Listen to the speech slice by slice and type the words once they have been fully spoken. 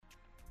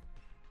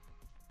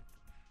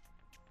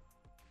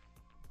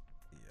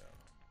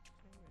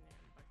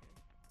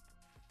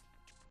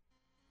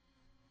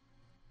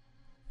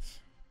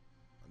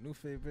new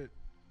favorite,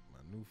 my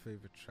new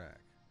favorite track.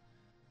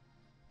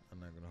 I'm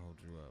not gonna hold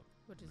you up.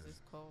 What is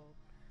this called?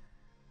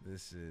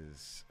 This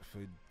is,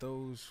 for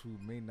those who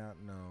may not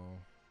know,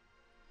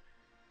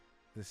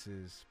 this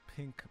is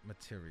Pink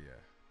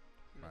Materia.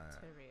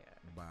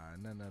 By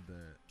none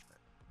other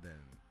than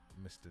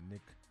Mr.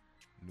 Nick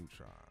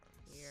Neutron.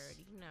 You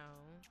already know.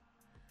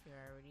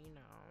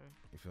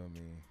 You feel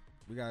me?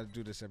 We gotta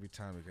do this every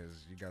time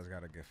because you guys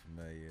gotta get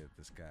familiar with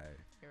this guy.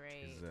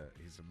 Right.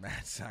 He's a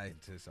mad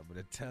scientist. I'm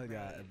gonna tell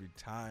y'all every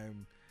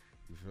time.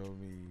 You feel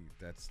me?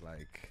 That's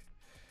like.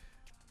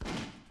 You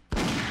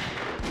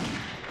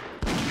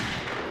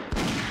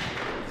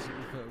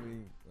feel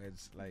me?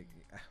 It's like,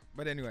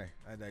 but anyway,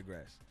 I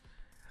digress.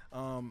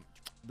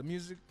 The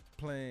music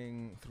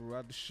playing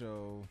throughout the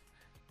show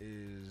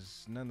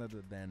is none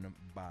other than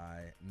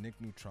by Nick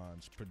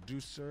Neutron's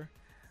producer,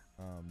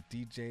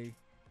 DJ,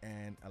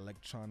 and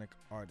electronic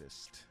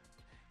artist.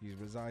 He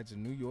resides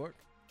in New York.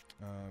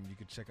 You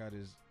can check out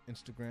his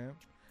Instagram.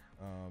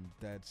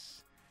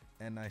 That's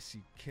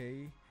NICKNEUTRONZ.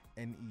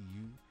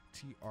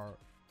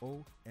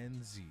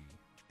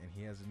 And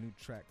he has a new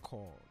track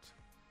called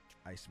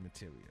Ice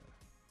Materia.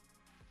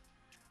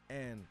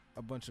 And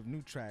a bunch of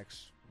new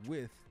tracks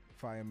with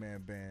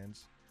Fireman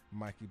Bands,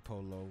 Mikey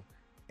Polo,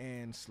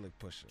 and Slick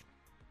Pusher.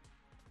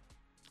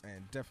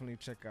 And definitely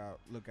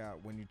look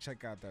out when you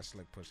check out that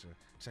Slick Pusher,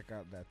 check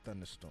out that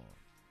Thunderstorm.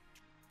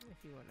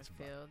 If you want to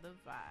feel the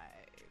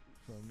vibe.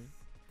 Feel me?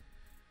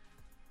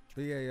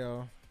 But yeah,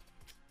 yo.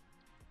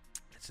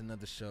 It's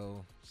another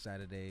show,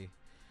 Saturday.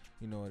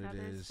 You know what it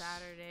is.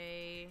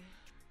 Saturday.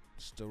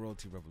 It's the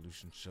Royalty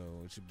Revolution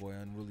show. It's your boy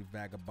Unruly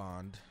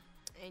Vagabond.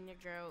 And your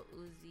girl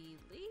Uzi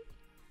Lee.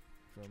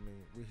 Feel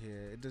me? We're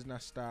here. It does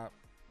not stop.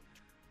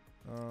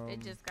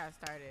 It just got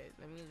started.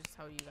 Let me just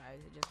tell you guys,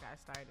 it just got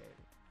started.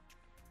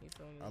 You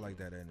feel me? I like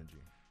that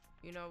energy.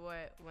 You know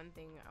what? One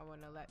thing I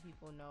want to let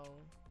people know,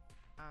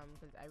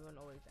 because everyone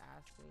always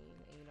asks me,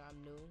 and you know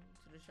I'm new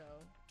to the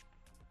show.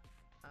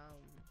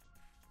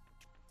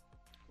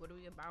 What are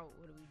we about?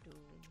 What do we do?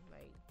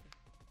 Like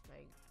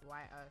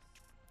why us?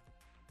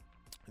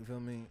 You feel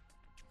me?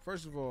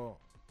 First of all,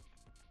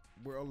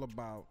 we're all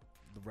about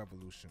the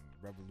revolution.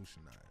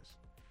 Revolutionize.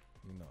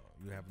 You know,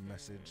 you have a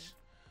message.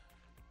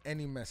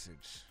 Any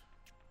message.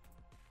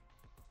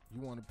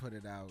 You want to put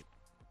it out.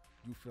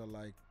 You feel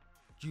like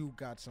you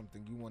got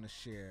something you want to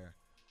share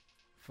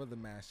for the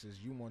masses.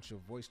 You want your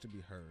voice to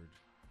be heard.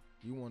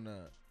 You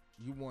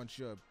want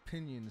your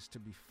opinions to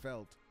be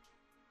felt.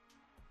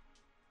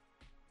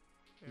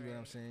 You know what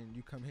I'm saying?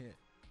 You come here.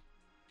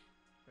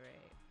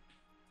 Right.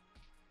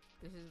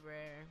 This is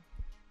where,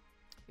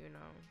 you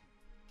know,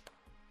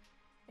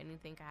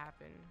 anything can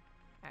happen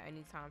at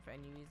any time for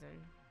any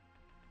reason.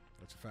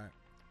 That's a fact.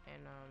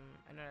 And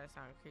I know that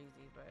sounds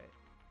crazy, but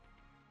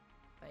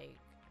like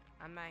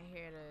I'm not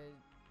here to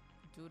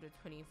do the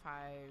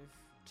 25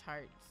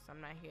 charts. I'm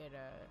not here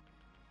to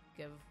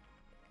give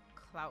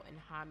clout and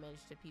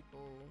homage to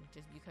people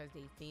just because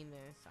they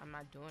famous. I'm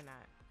not doing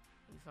that.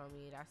 You feel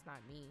me? That's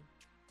not me.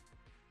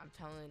 I'm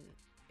telling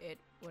it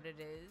what it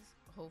is.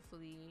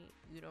 Hopefully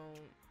you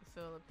don't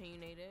feel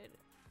opinionated.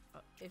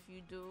 If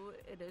you do,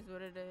 it is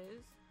what it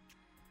is.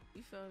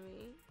 You feel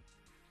me?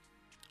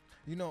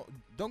 You know,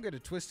 don't get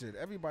it twisted.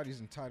 Everybody's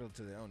entitled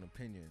to their own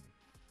opinion.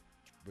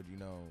 But you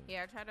know.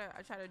 Yeah,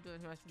 I try to do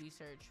as much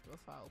research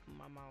before I open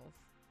my mouth.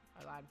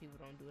 A lot of people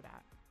don't do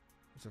that.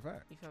 It's a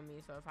fact. You feel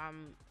me? So if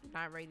I'm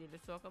not ready to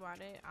talk about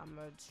it, I'm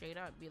gonna straight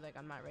up be like,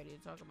 I'm not ready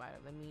to talk about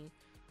it. Let me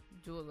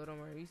do a little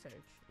more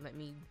research. Let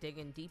me dig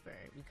in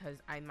deeper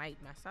because I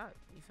might mess up.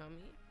 You feel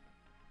me?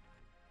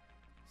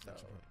 So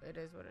it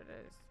is what it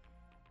is.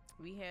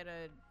 We had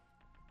to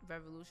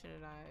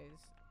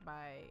revolutionize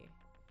by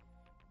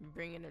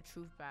bringing the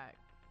truth back,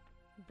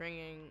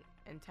 bringing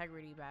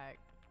integrity back.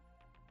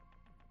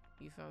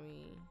 You feel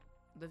me?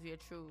 Live your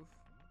truth,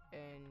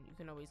 and you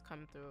can always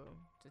come through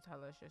to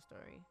tell us your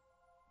story.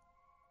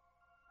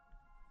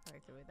 I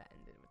like the way that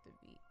ended with the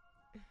beat.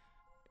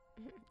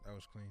 That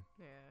was clean.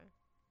 Yeah.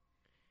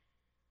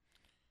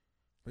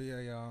 But yeah,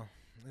 y'all,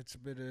 it's a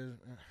bit of,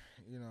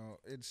 you know,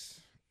 it's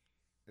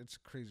a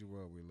crazy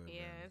world we live in.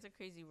 Yeah, it's a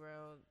crazy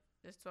world.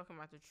 Just talking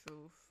about the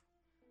truth.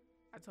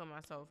 I told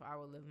myself I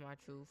would live my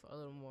truth a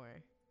little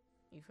more.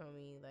 You feel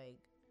me? Like,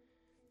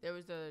 there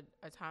was a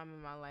time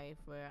in my life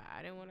where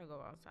I didn't want to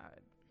go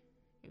outside.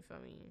 You feel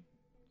me?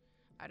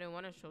 I didn't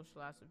want to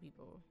socialize with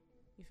people.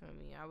 You feel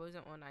me? I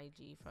wasn't on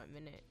IG for a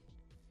minute.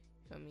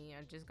 You feel me?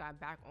 I just got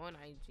back on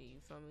IG. You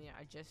feel me?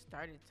 I just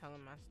started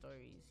telling my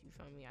stories. You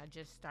feel me? I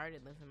just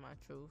started living my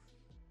truth.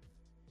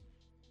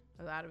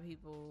 A lot of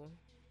people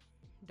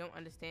don't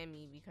understand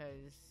me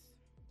because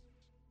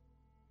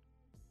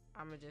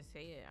I'ma just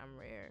say it. I'm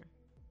rare.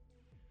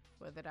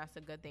 Whether that's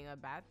a good thing or a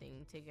bad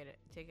thing, take it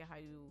how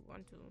you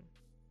want to.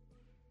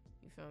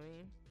 You feel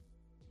me?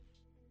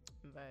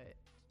 But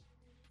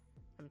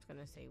I'm just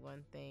gonna say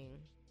one thing,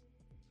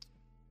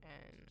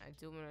 and I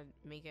do want to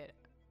make it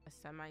a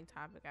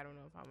semi-topic. I don't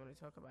know if I want to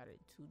talk about it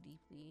too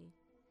deeply,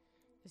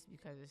 just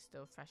because it's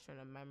still fresh on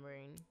the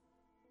memory.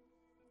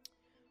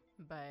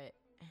 But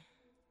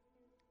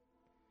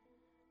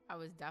I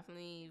was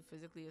definitely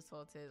physically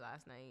assaulted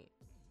last night,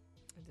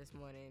 this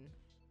morning.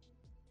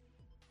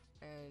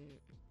 And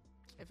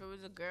if it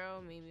was a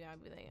girl, maybe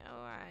I'd be like,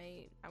 oh,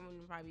 I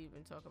wouldn't probably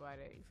even talk about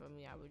it. You feel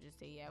me? I would just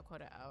say, yeah, I caught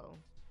an L.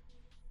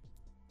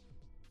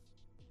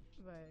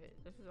 But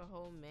this is a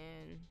whole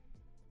man.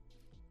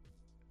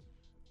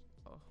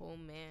 A whole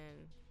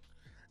man.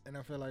 And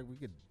I feel like we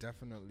could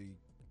definitely,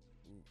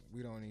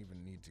 we don't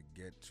even need to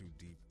get too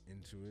deep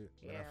into it.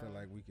 But I feel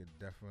like we could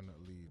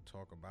definitely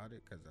talk about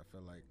it because I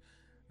feel like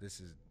this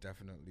is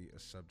definitely a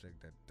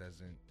subject that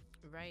doesn't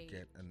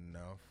get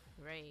enough.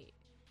 Right.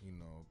 You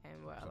know,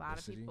 and what publicity. A lot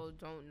of people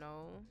don't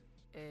know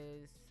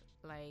is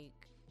like,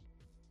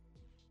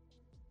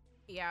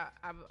 yeah,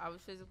 I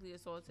was physically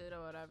assaulted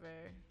or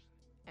whatever,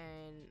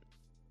 and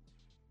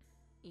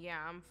yeah,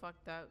 I'm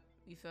fucked up.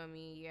 You feel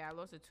me? Yeah, I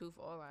lost a tooth,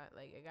 all that.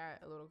 Like, it got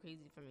a little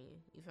crazy for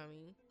me. You feel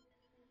me?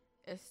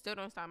 It still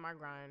don't stop my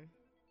grind.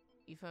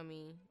 You feel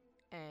me?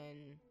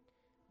 And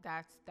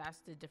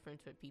that's the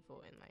difference with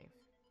people in life.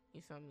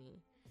 You feel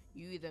me?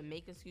 You either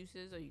make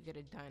excuses or you get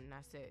it done.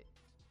 That's it.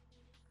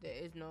 There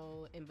is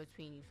no in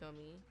between. You feel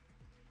me?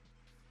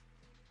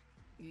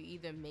 You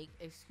either make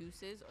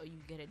excuses or you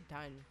get it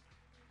done.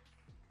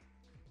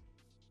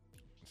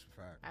 It's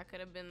a fact. I could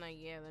have been like,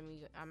 yeah,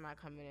 I'm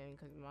not coming in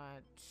because my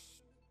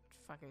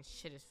fucking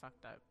shit is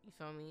fucked up. You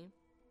feel me?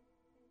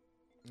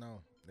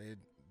 No,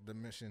 the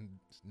mission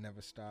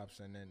never stops,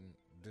 and then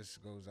this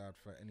goes out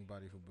for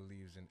anybody who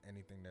believes in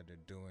anything that they're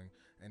doing,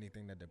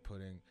 anything that they're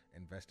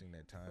investing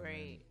their time in.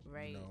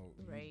 Right. You know,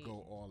 you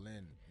go all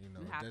in. You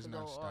know, you have it does to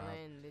not go stop. all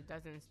in. It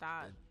doesn't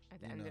stop.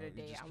 At the end of the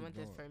day, I want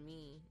this for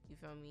me. You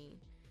feel me?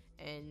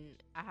 And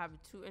I have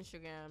 2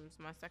 Instagrams.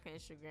 My second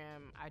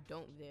Instagram, I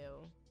don't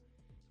veil,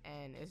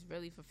 and it's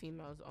really for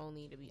females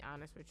only, to be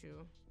honest with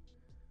you.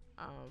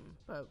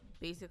 But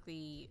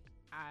basically,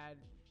 I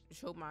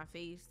showed my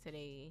face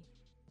today,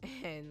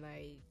 and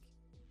like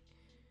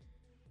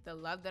the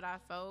love that I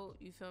felt,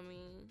 you feel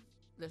me?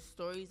 The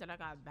stories that I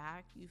got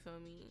back, you feel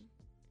me?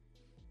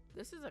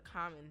 This is a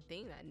common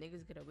thing that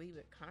niggas get away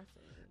with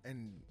constantly.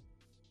 And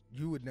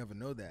you would never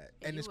know that.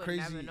 And it's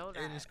crazy.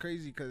 And it's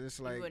crazy because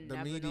it's like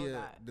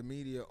the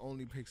media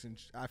only picks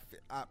and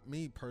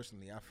me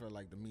personally, I feel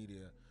like the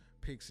media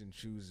picks and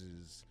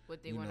chooses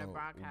what they want to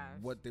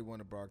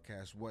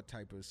broadcast, what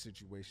type of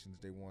situations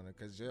they want to,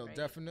 because they'll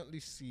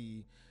definitely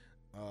see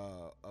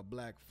a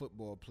black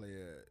football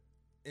player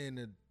in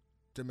a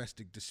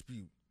domestic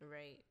dispute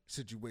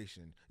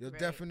situation. You'll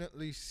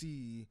definitely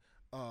see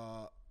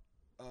a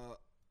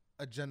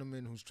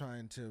gentleman who's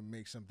trying to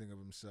make something of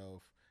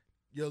himself.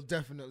 You'll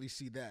definitely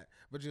see that,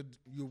 but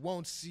you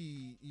won't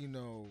see, you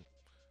know.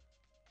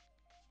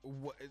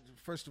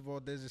 First of all,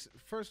 this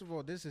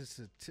is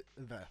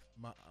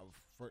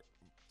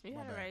you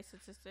had a right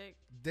statistic.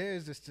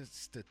 There's a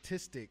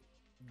statistic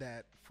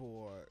that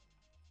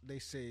they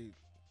say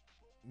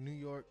New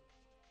York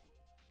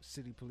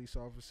City police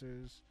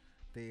officers,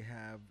 they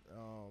have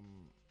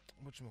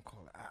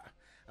whatchamacallit,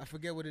 I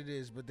forget what it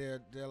is, but they're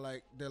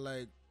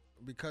like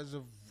because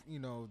of, you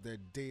know, their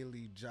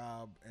daily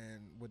job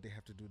and what they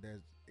have to do,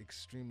 they're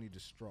extremely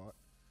distraught.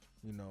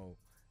 You know,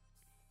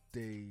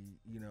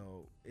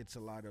 it's a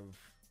lot of,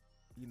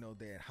 you know,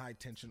 they're at high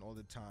tension all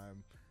the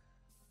time,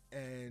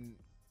 and,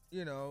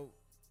 you know,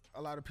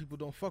 a lot of people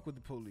don't fuck with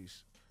the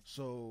police.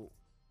 So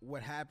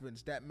what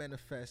happens, that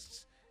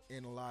manifests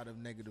in a lot of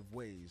negative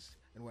ways,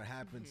 and what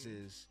happens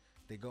is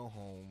they go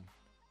home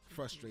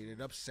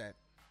frustrated, upset,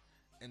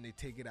 and they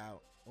take it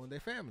out on their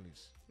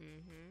families,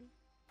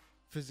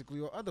 physically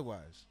or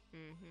otherwise.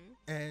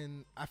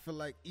 And I feel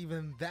like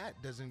even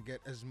that doesn't get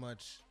as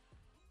much,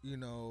 you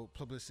know,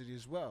 publicity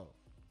as well.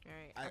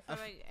 Right. I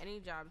feel like any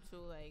job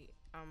too, like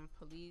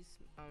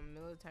police,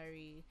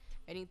 military,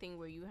 anything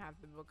where you have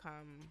to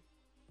become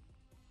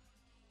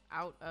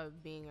out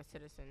of being a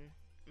citizen,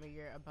 where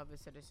you're above a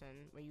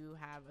citizen, where you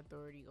have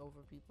authority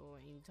over people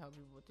and you tell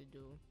people what to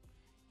do.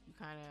 You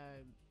kind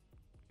of,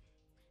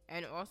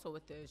 and also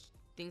with the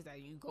things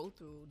that you go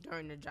through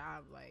during the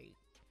job, like,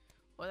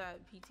 what that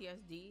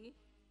PTSD,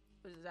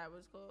 is that what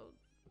it's called?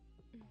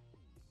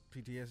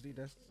 PTSD,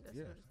 that's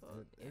yeah, what it's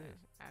called. Yeah,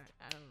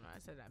 I don't know. I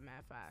said that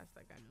mad fast,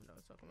 like I knew what I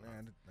was talking about.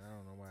 Man, I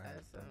don't know why.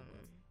 That's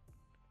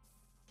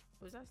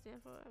what does that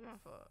stand for? My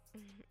fault.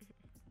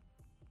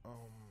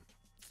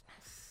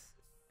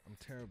 I'm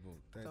terrible.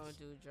 Don't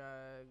do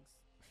drugs,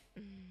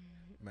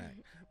 Mac.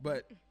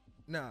 But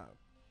nah,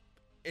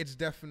 it's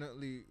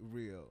definitely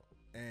real,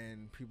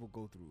 and people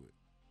go through it,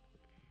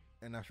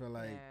 and I feel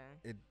like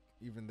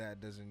even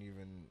that doesn't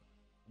even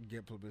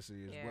get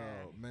publicity as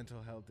well.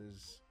 Mental health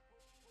is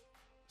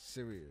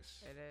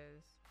serious. It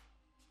is.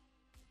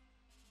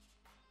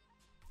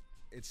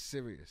 It's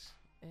serious.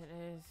 It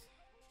is.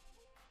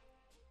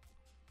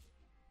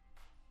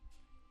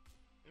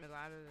 A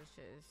lot of this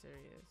shit is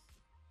serious.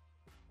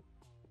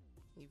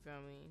 You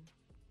feel me?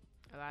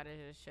 A lot of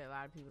this shit, a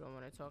lot of people don't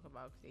want to talk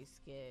about because they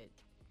scared.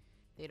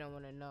 They don't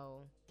want to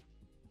know.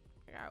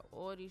 I got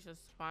all these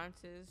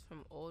responses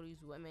from all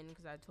these women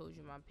because I told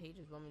you my page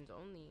is women's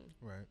only.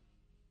 Right.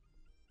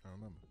 I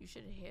remember. You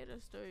should hear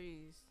the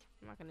stories.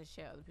 I'm not gonna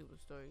share other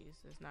people's stories.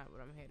 That's not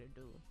what I'm here to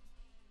do.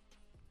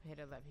 I'm here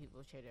to let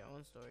people share their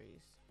own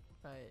stories.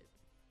 But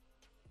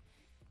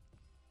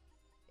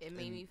it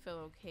made me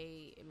feel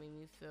okay. It made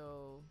me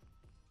feel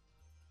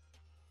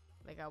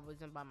like I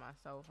wasn't by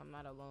myself. I'm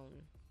not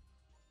alone.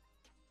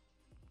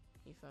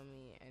 You feel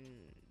me? And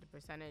the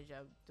percentage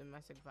of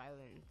domestic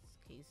violence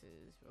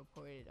cases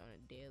reported on a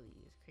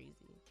daily is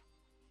crazy.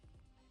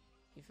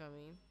 You feel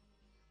me?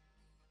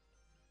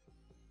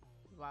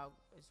 Wow,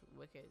 it's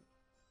wicked.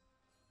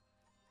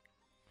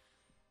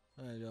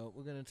 All right, y'all.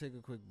 We're gonna take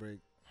a quick break.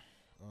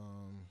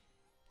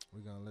 We're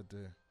gonna let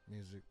the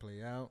music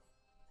play out.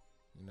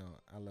 You know,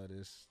 I love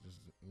this. Just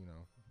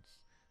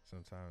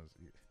sometimes,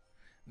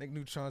 Nick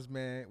Neutrons,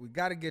 man, we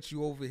gotta get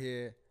you over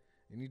here.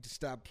 You need to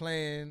stop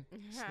playing.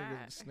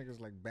 This nigga's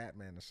like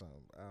Batman or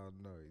something. I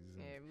don't know.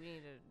 We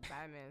need a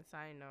Batman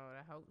sign or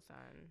a Hulk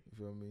sign.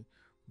 You feel me?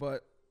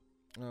 But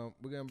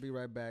we're gonna be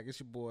right back. It's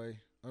your boy,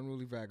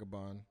 Unruly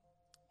Vagabond.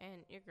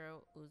 And your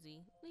girl, Uzi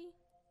Lee.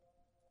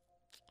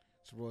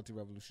 It's a Royalty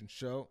Revolution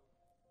show.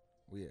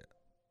 We out.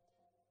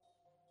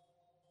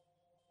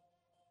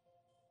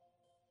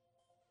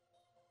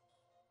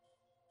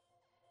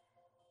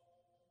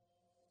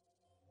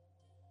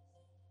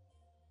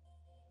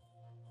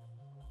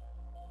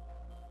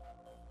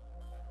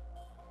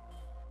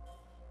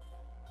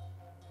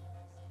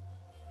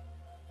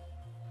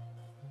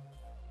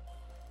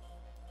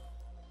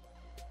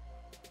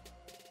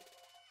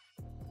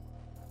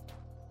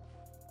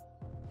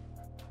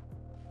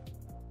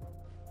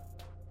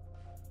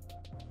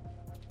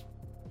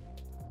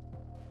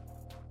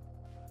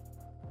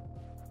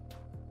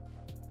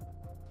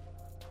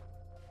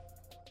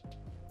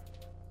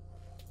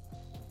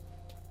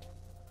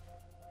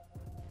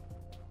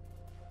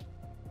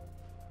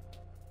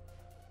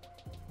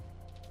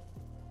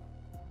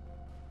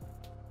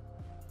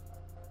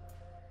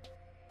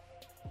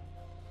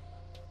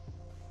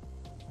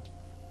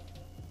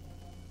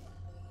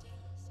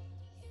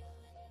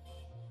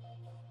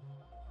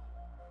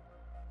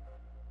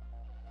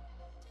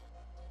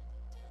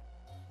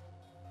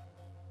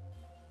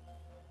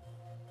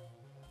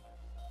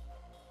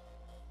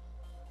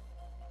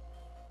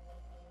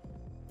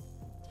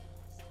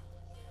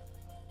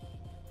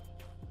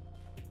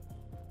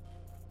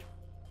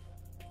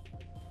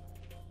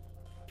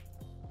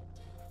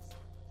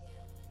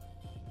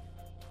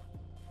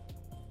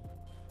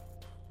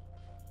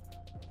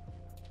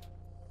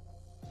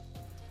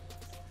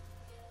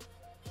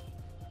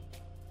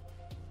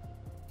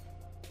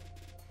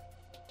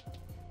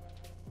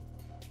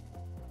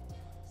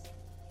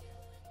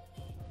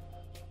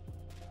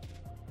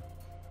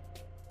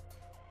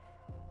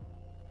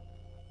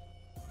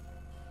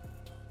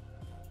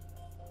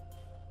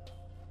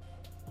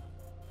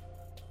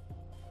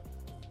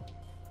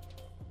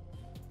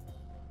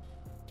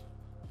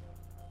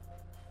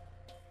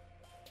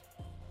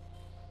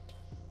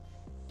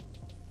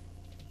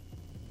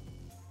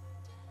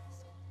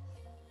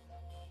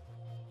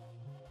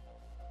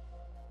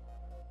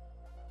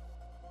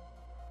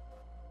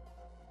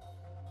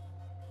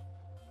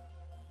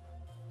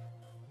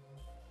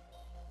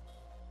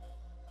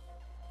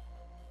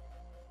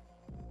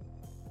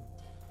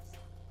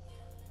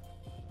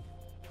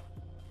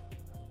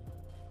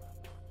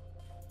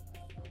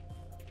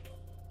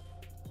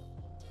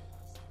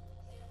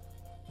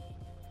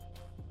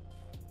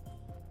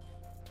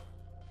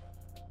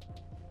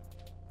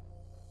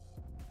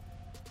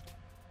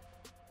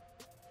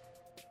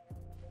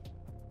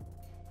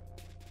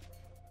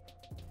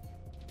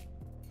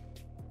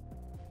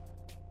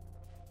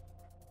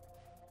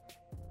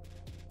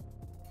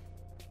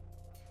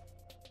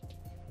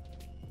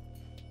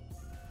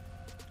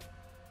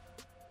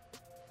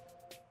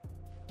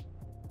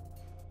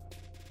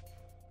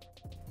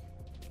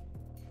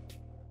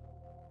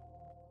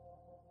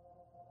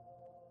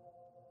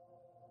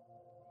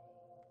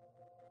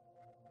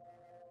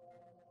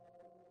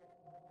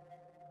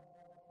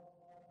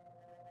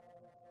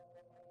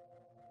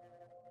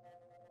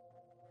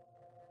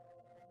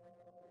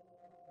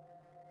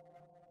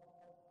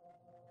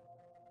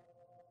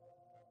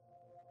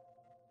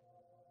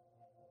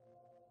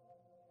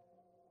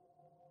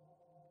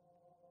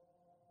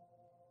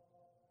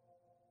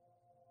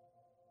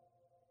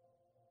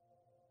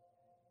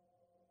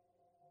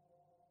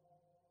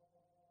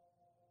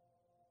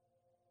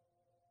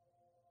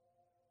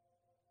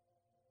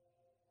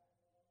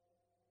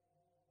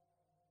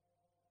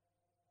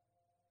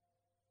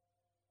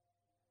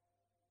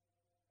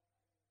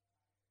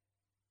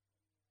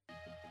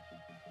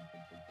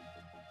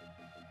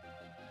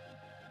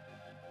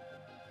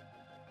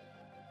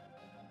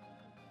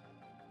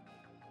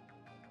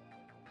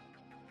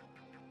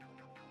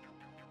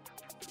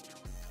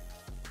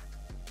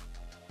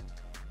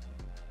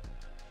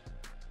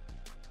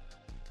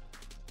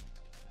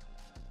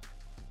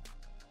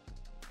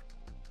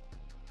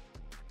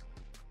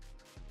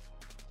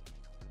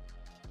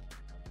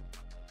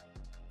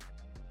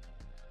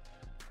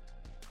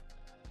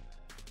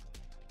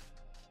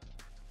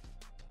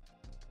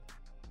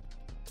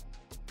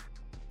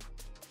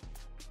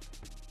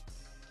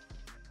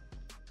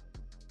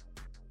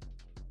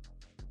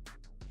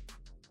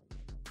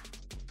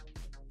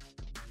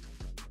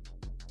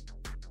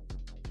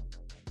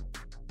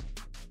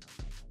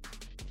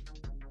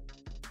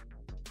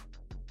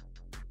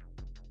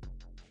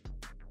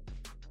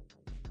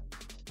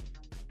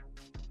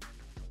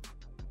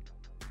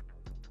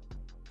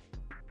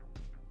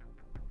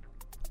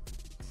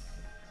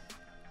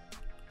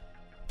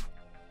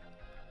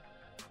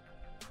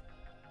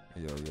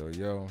 Yo, yo,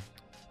 yo.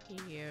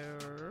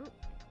 Yo.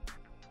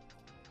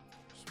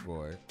 It's your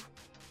boy.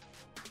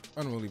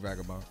 Unruly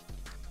Vagabond.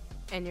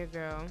 And your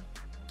girl,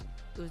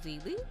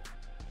 Uzi Lee.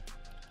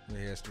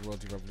 Yeah, it's the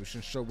Royalty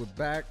Revolution show. We're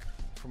back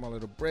from our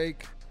little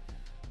break.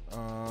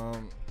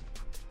 The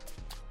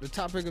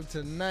topic of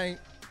tonight,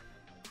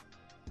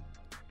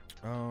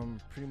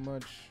 pretty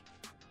much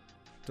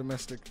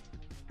domestic.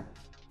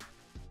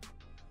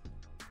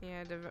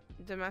 Yeah,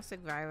 domestic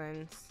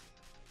violence.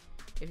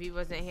 If he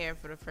wasn't here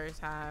for the first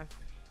half,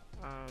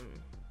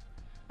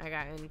 I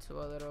got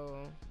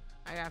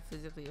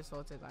physically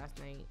assaulted last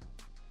night.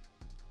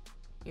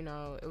 You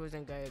know, it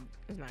wasn't good.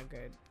 It's not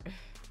good.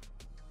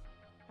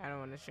 I don't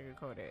want to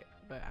sugarcoat it,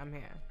 but I'm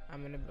here.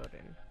 I'm in the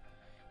building.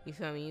 You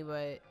feel me?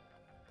 But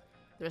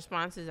the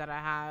responses that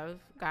I have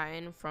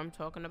gotten from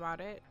talking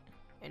about it,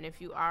 and if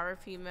you are a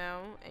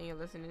female and you're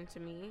listening to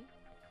me,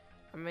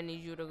 I'm gonna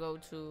need you to go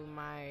to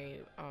my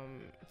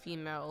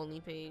female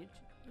only page.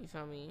 You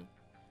feel me?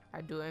 I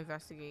do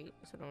investigate,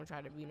 so don't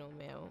try to be no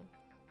male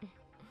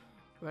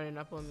running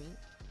up on me.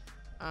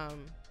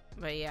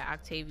 But yeah,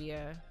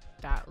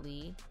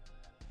 Octavia.Lee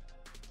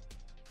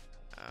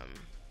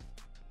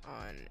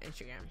on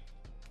Instagram.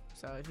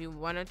 So if you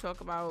want to talk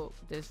about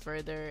this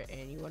further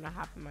and you want to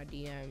hop in my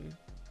DM,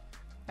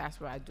 that's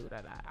where I do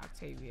that at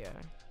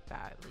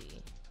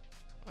Octavia.Lee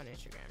on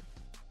Instagram.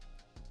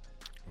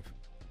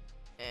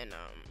 And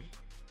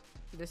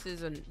this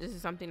is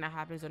something that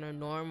happens in a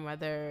norm,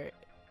 whether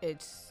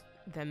it's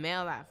the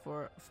male at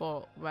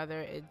fault, whether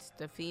it's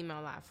the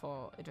female at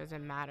fault. It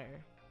doesn't matter.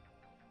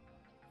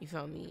 You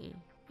feel me?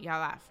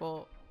 Y'all at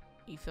fault.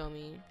 You feel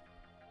me?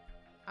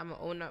 I'm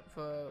gonna own up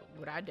for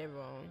what I did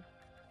wrong,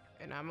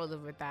 and I'm gonna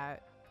live with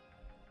that.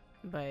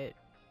 But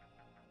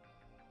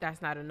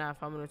that's not enough.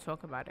 I'm gonna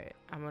talk about it.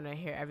 I'm gonna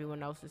hear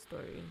everyone else's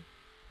story.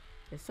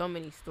 There's so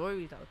many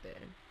stories out there,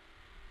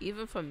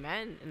 even for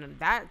men, and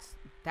that's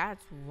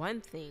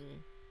one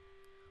thing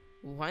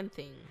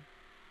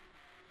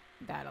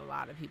that a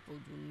lot of people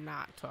do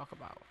not talk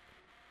about.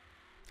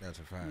 That's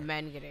a fact.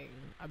 Men getting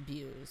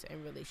abused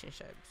in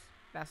relationships.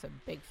 That's a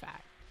big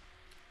fact.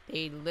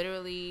 They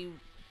literally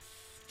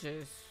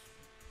just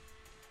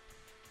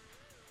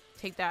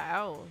take that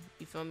L.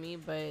 You feel me?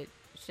 But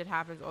shit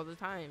happens all the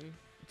time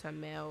to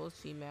males,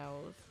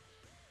 females.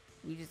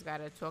 We just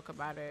gotta talk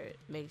about it,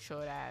 make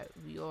sure that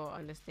we all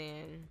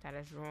understand that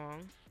it's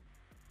wrong,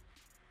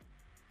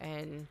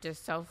 and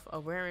just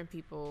self-awareing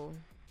people,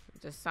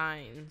 the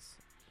signs,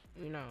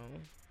 you know,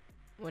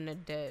 when to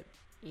dip.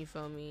 You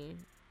feel me?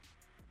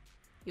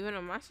 Even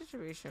though my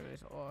situation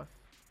was off,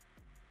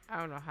 I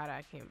don't know how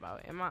that came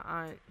about. And my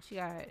aunt, she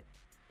got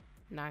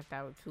knocked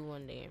out too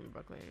one day in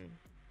Brooklyn,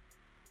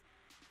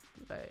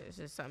 but it's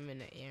just something in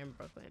the air in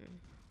Brooklyn.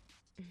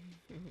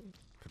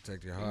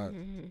 Protect your heart.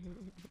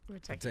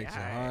 Protect your your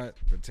heart.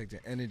 Protect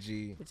your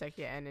energy. Protect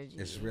your energy.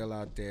 It's real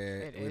out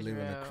there. We live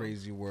in a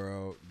crazy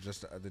world.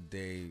 Just the other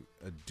day,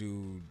 a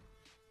dude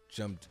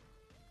jumped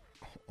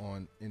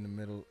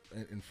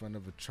in front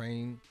of a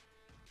train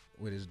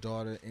with his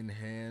daughter in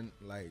hand.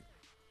 Like,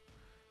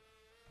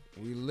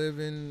 we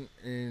living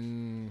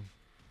in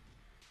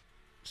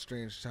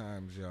strange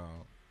times,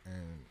 y'all.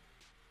 And,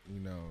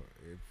 you know,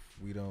 if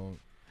we don't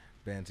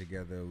band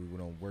together, we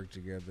don't work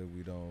together,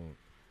 we don't,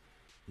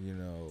 you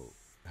know,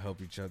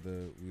 help each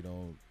other, we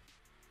don't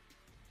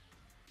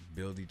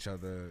build each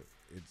other,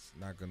 it's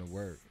not gonna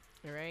work.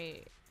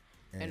 Right.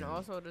 And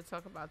also to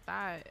talk about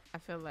that, I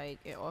feel like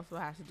it also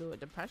has to do with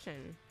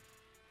depression.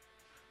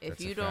 If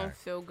you don't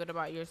feel good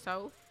about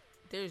yourself,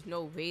 there's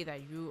no way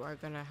that you are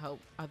gonna help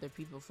other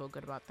people feel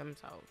good about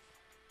themselves.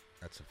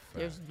 That's a fact.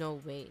 There's no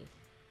way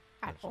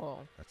at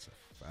all. That's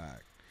a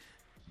fact.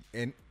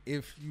 And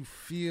if you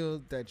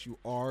feel that you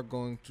are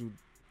going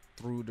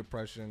through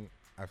depression,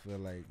 I feel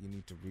like you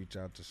need to reach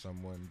out to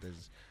someone.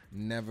 There's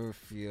never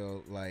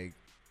feel like,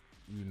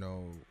 you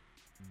know,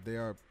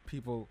 there are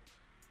people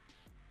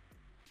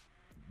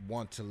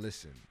want to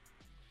listen.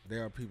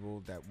 There are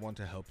people that want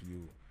to help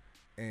you.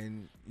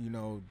 And, you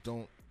know,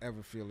 don't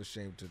ever feel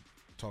ashamed to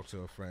talk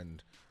to a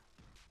friend.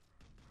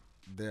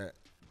 They're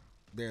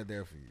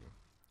there for you.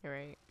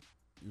 Right.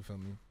 You feel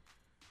me?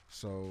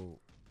 So,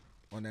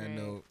 on that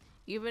note,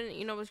 even,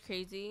 you know what's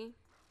crazy?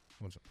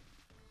 What's up?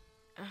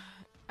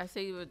 I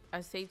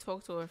say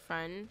talk to a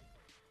friend,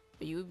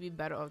 but you would be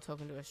better off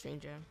talking to a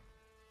stranger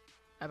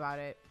about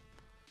it.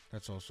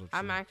 That's also true.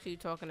 I'm actually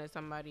talking to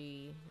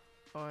somebody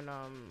on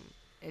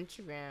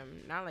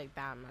Instagram. Not like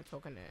that. I'm not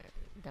talking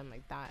to them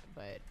like that,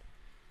 but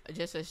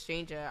just a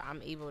stranger.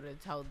 I'm able to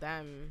tell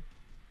them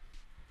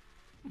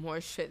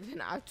more shit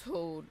than I've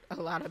told a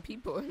lot of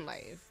people in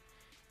life.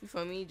 You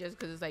feel me? Just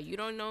because it's like, you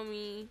don't know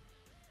me,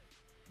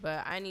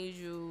 but I need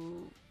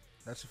you.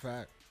 That's a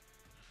fact.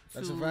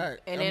 That's a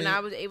fact. And then I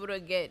was able to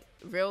get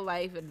real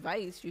life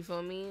advice, you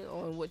feel me,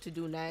 on what to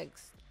do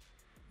next.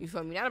 You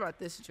feel me? Not about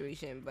this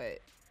situation, but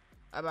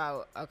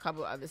about a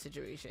couple other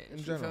situations. In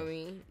You general. feel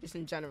me? Just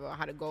in general,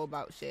 how to go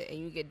about shit, and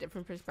you get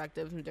different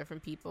perspectives from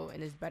different people,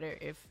 and it's better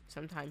if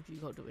sometimes you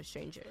go to a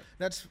stranger.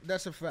 That's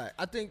a fact.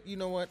 I think you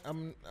know what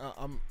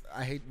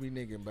I hate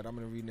reneging, but I'm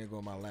gonna renege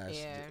on my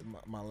last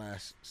my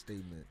last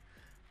statement.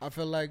 I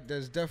feel like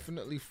there's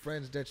definitely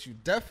friends that you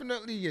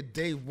definitely your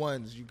day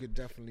ones you could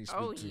definitely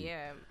speak Oh to.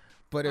 yeah.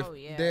 But if Oh,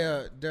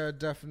 yeah. there are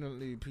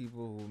definitely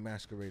people who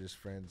masquerade as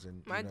friends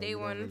and My you know, day you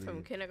don't one really,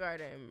 from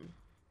kindergarten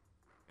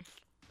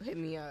hit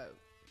me up.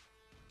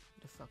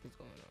 The fuck is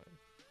going on?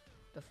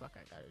 The fuck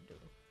I gotta do?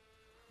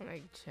 I'm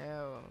like,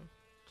 chill.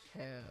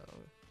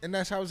 and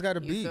that's how it's got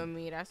to You be. feel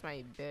me? That's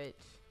my bitch.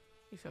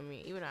 You feel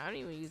me? Even I don't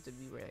even used to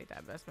be weird like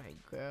that, but that's my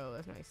girl.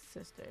 That's my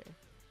sister. You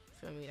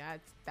feel me?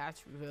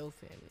 That's real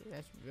family.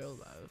 That's real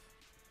love.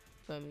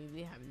 Feel me?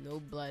 We have no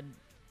blood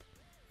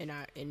in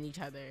each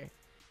other.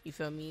 You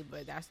feel me?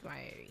 But that's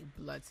my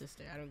blood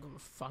sister. I don't give a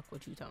fuck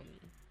what you tell me.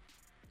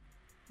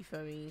 You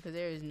feel me? Because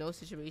there is no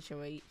situation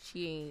where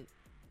she ain't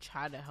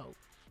try to help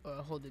or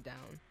hold it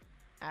down.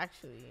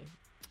 Actually,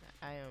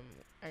 I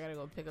gotta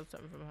go pick up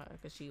something from her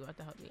because she about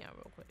to help me out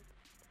real quick.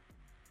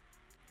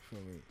 Feel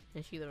me?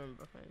 And she live in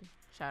Brooklyn.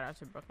 Shout out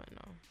to Brooklyn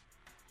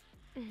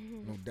though.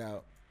 No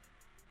doubt.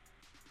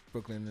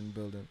 Brooklyn in the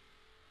building.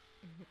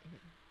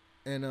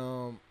 And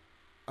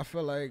I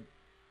feel like,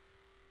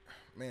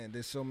 man,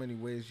 there's so many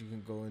ways you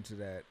can go into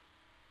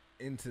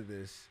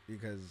this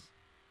because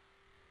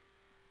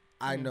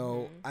I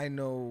know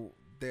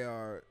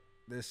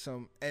there's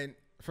some, and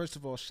first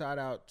of all, shout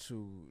out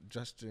to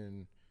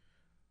Justin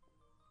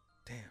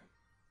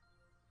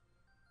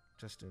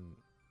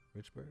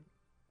Richburg.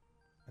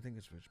 I think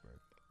it's Richburg.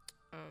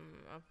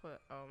 I'll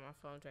put my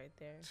phone's right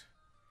there.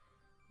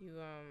 You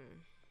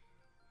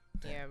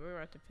yeah, we're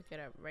about to pick it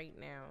up right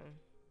now.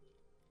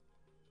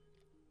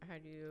 How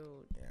do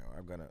you?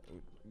 Yeah,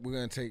 we're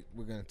gonna take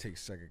a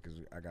second because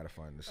I gotta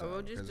find this.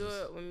 We'll just do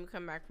it when we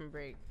come back from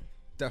break.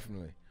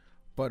 Definitely,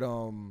 but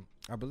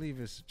I believe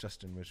it's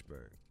Justin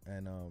Richburg,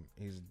 and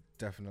he's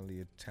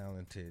definitely a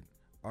talented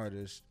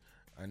artist.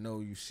 I know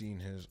you've seen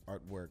his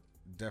artwork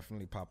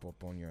definitely pop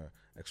up on your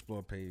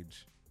Explore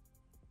page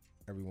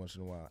every once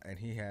in a while, and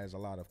he has a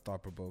lot of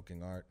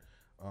thought-provoking art,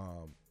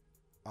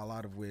 a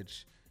lot of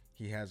which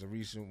he has a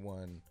recent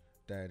one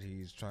that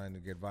he's trying to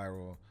get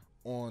viral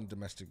on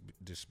domestic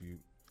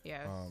dispute.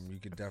 Yes. You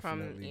could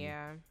definitely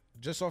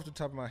just off the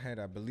top of my head,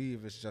 I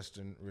believe it's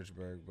Justin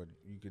Richburg, but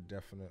you could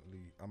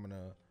definitely, I'm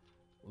gonna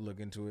look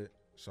into it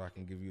so I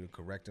can give you the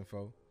correct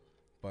info.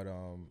 But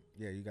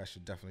yeah, you guys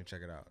should definitely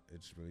check it out.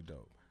 It's really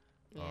dope.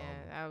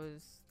 Yeah,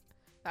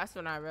 that's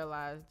when I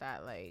realized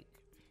that like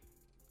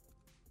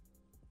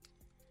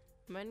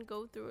men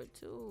go through it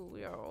too.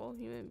 We are all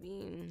human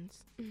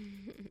beings.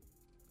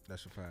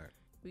 That's a fact.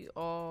 We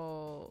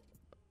all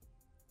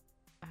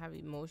have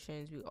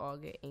emotions. We all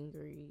get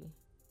angry.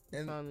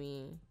 And feel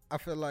me? I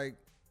feel like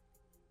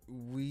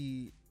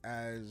we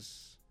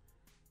as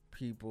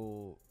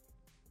people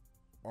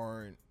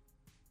aren't,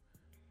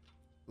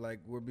 like,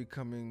 we're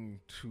becoming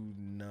too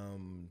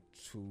numb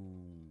to,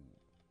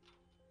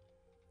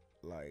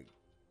 like,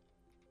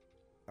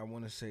 I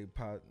want to say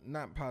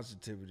not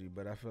positivity,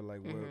 but I feel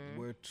like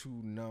we're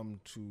too numb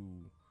to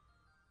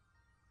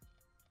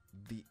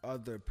the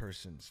other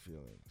person's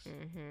feelings.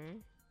 Mm-hmm.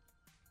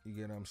 You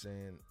get what I'm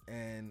saying?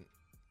 And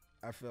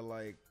I feel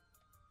like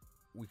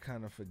we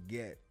kind of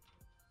forget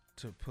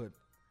to put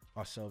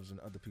ourselves in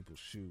other people's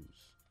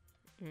shoes.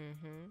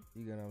 Mm-hmm.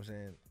 You get what I'm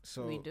saying?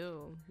 So we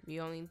do. We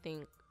only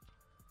think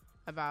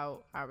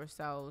about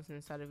ourselves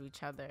instead of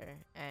each other.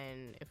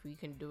 And if we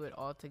can do it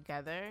all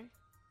together,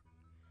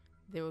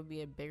 there will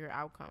be a bigger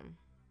outcome.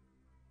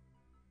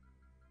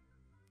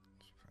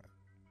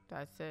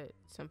 That's it.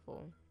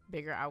 Simple.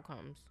 Bigger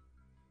outcomes.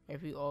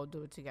 If we all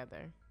do it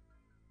together.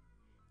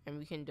 And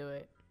we can do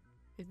it.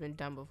 It's been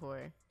done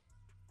before.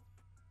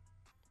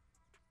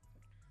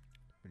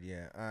 But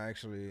yeah, I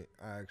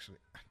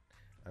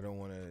don't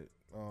want to.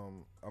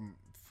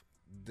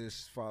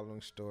 This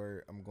following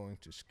story, I'm going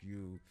to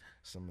skew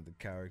some of the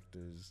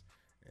characters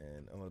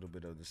and a little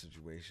bit of the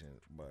situation,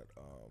 but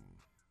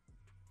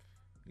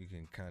you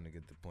can kind of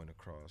get the point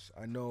across.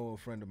 I know a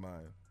friend of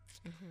mine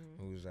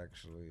who's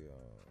actually,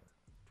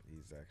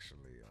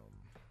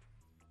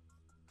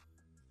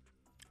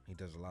 he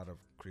does a lot of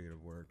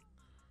creative work.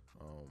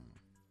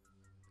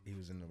 He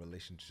was in a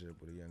relationship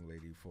with a young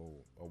lady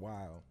for a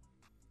while.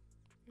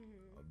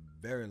 A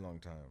very long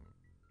time.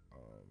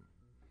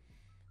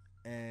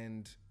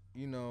 And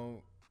you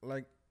know,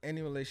 like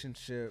any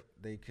relationship,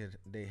 they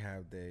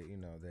have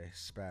their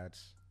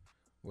spats,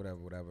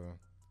 whatever,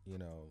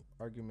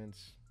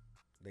 arguments,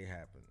 they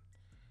happen.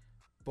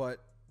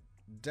 But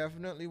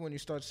definitely when you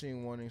start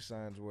seeing warning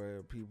signs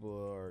where people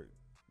are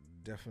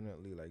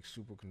definitely like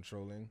super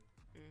controlling,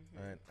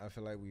 and I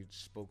feel like we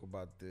spoke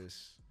about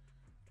this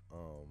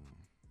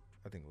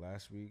I think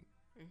last week,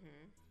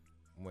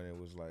 when it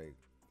was like,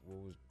 what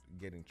was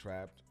getting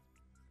trapped,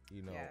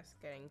 Yes,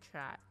 getting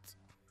trapped.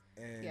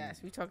 And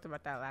yes, we talked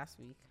about that last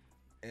week.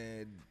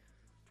 And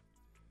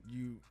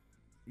you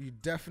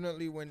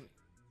definitely, when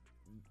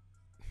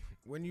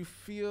when you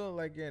feel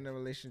like you're in a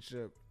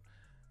relationship,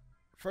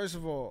 first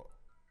of all,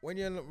 when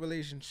you're in a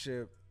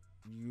relationship,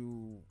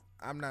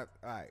 I'm not.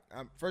 All right.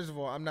 First of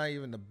all, I'm not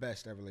even the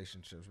best at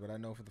relationships, but I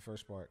know for the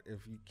first part,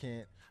 if you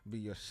can't be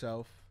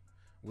yourself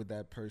with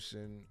that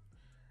person,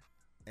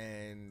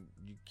 and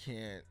you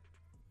can't,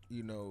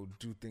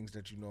 do things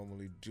that you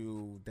normally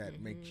do that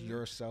make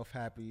yourself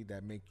happy,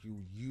 that make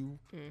you,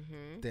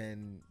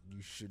 then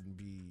you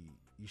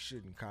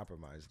shouldn't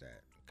compromise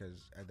that,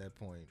 because at that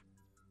point,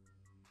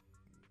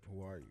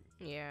 who are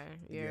you? Yeah,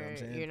 You get what I'm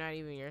saying? you're not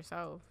even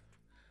yourself.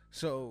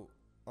 So,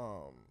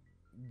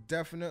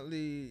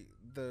 definitely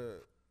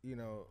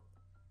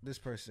this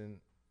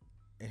person,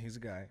 and he's a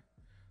guy.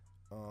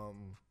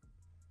 Um,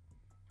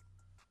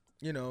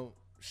 you know,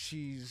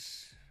 he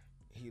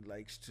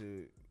likes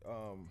to,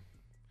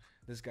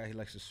 this guy, he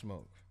likes to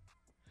smoke.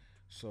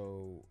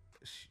 So,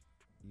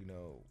 you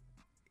know,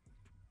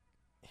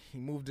 he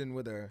moved in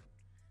with her,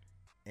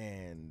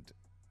 and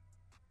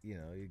he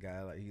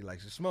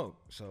likes to smoke.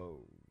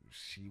 So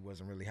she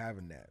wasn't really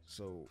having that.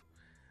 So,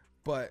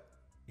 but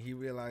he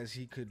realized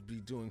he could be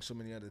doing so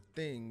many other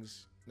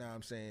things. Now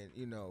I'm saying,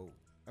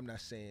 I'm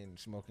not saying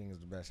smoking is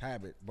the best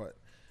habit, but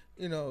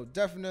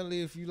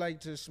definitely if you like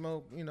to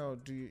smoke,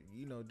 do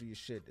your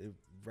shit, if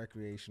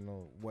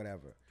recreational,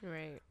 whatever.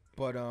 Right.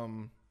 But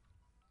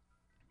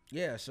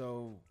yeah.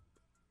 So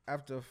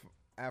after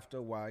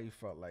a while, he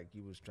felt like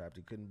he was trapped.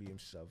 He couldn't be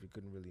himself. He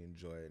couldn't really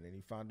enjoy it, and then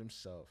he found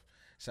himself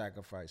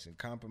sacrificing,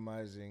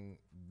 compromising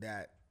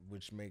that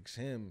which makes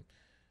him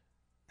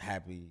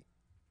happy,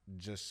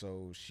 just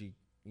so she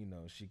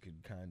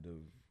could kind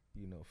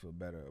of feel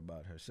better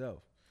about herself.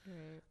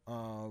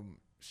 Right.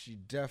 She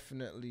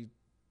definitely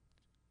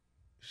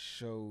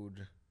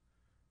showed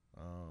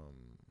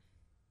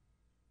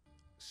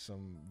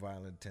some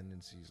violent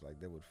tendencies. Like,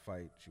 they would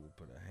fight, she would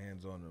put her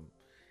hands on them,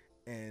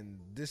 and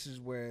this is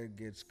where it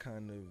gets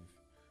kind of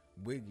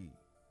wiggy.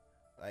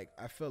 Like,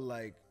 I feel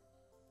like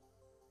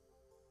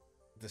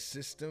the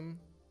system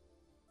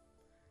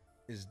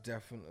is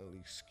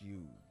definitely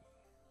skewed.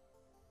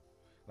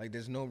 Like,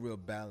 there's no real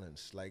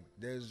balance. Like,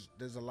 there's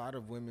a lot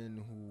of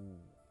women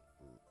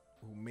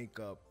who make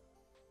up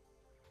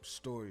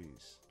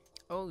stories.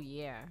 Oh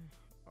yeah.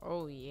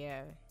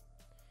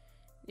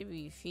 There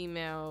be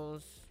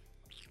females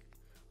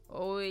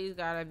always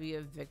gotta be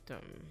a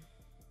victim.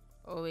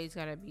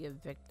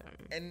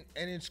 And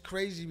it's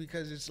crazy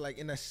because it's like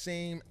in the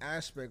same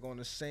aspect, on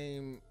the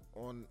same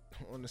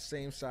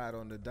side,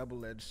 on the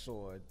double-edged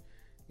sword,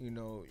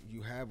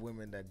 you have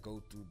women that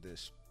go through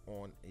this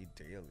on a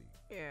daily.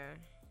 Yeah.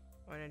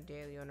 On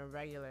a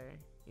regular.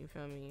 You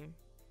feel me?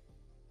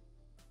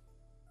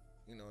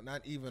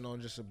 Not even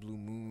on just a blue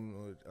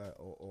moon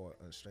or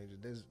a stranger.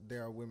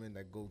 There are women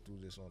that go through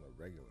this on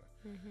a regular.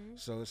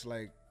 So it's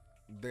like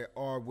there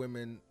are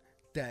women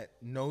that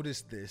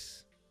notice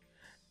this,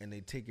 and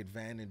they take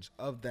advantage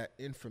of that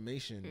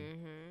information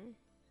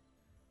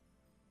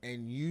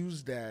and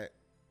use that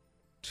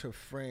to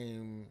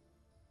frame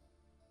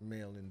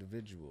male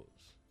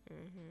individuals.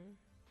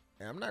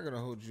 And I'm not gonna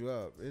hold you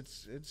up.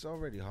 It's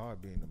already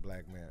hard being a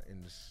black man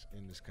in this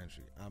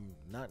country. I'm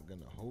not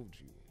gonna hold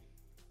you.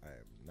 I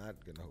am not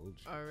gonna hold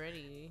you.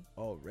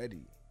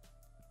 Already.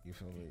 You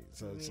feel me?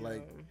 So it's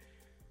like,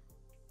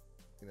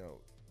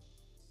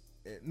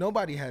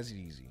 nobody has it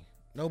easy.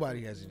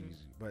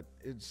 But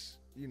it's,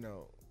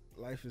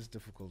 life is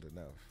difficult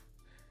enough.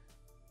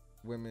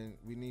 Women,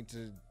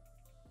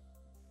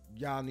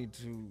 y'all need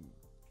to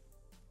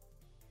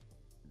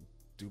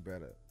do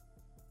better.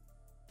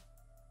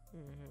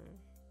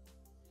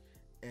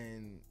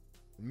 And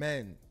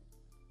men,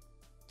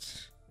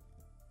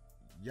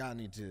 y'all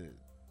need to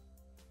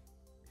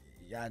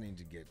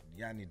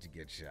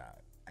get your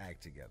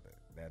act together.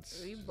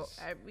 That's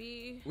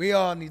we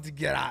all need to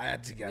get our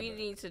act together. We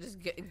need to just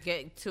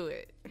get to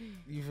it.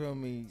 You feel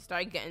me?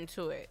 Start getting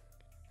to it.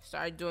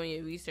 Start doing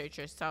your research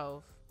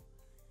yourself.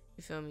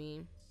 You feel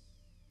me?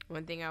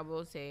 One thing I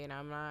will say, and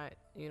I'm not,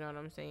 you know what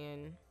I'm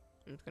saying?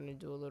 I'm just gonna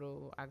do a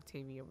little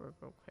Octavia work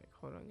real quick.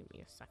 Hold on, give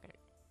me a second.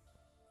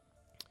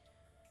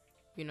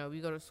 We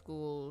go to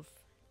schools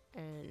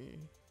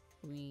and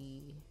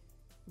we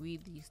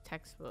read these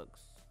textbooks.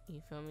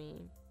 You feel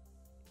me?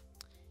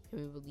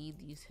 And we believe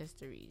these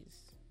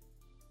histories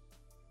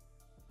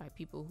by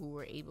people who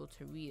were able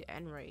to read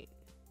and write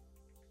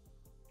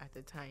at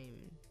the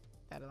time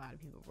that a lot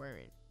of people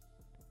weren't.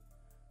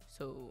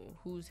 So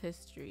whose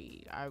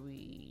history are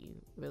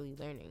we really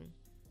learning?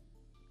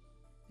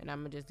 And I'm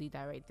going to just leave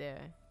that right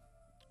there.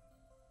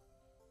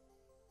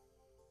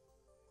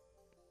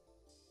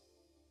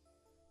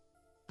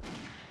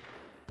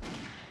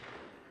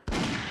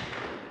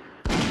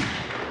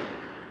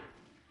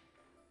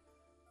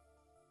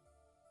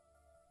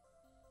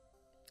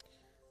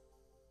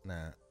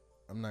 Nah,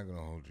 I'm not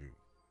gonna hold you.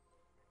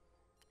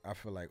 I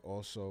feel like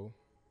also,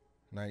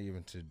 not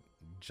even to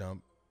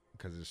jump,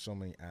 because there's so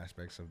many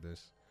aspects of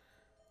this.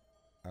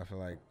 I feel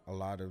like a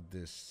lot of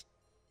this,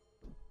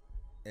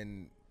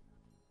 and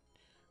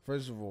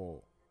first of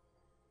all,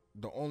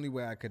 the only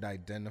way I could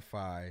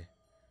identify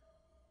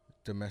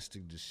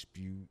domestic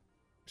dispute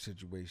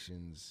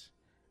situations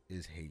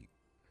is hate.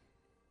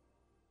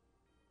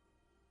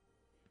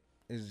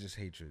 It's just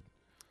hatred.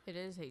 It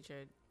is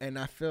hatred. And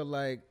I feel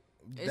like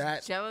It's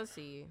that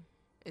jealousy.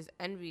 It's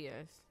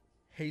envious.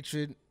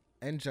 hatred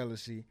and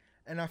jealousy,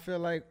 and I feel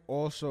like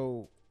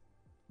also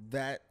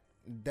that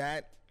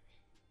that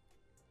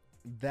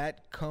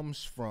that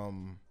comes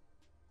from,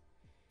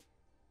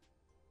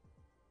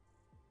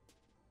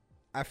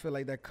 I feel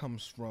like that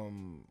comes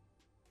from,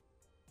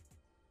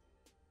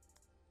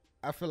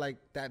 I feel like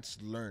that's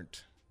learned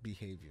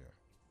behavior.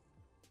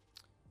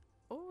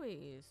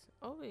 Always.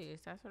 Always.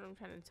 That's what I'm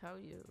trying to tell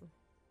you.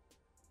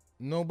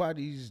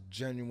 Nobody's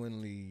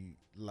genuinely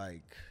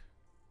like,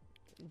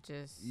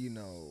 Just you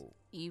know,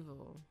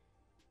 evil.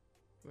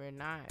 We're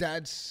not.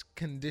 that's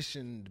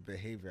conditioned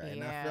behavior,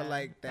 and I feel Yeah,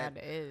 like that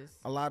that is.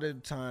 a lot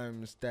of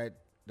times that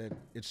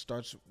it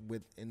starts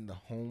within the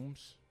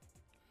homes,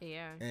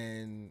 Yeah.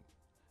 and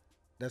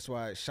that's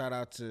why shout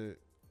out to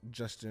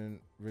Justin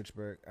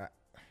Richburg. I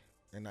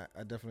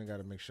definitely got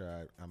to make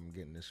sure I'm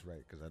getting this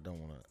right, because I don't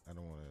want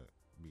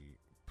to be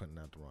putting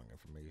out the wrong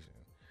information.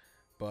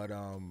 But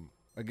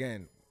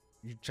again,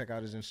 you check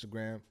out his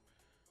Instagram.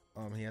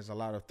 He has a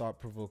lot of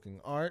thought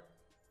provoking art,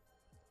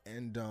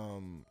 and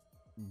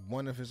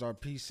one of his art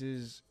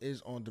pieces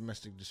is on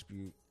domestic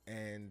dispute,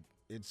 and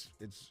it's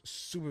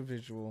super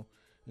visual.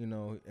 You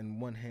know, in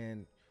one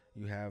hand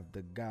you have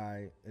the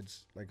guy.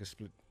 It's like a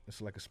split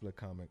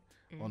comic.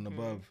 On the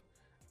above,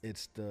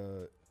 it's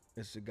the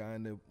guy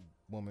and the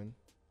woman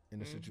in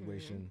the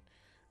situation,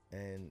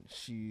 and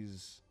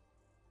she's,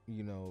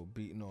 you know,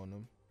 beating on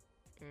him,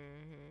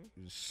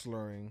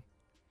 slurring,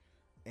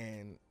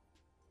 and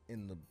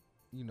in the,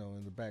 you know,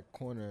 in the back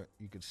corner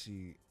you could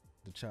see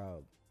the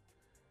child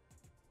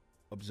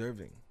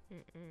observing.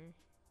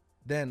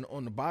 Then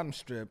on the bottom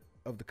strip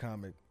of the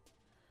comic,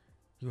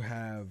 you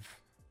have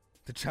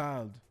the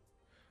child,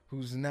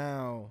 who's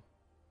now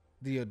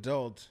the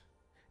adult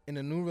in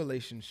a new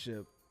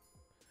relationship,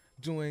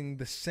 doing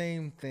the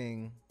same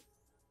thing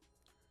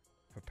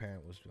her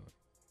parent was doing.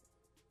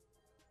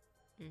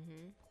 I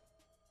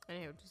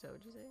didn't hear what you said.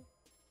 What'd you say?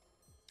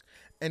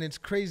 And it's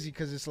crazy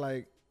because it's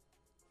like,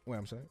 wait,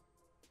 I'm sorry.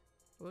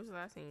 What was the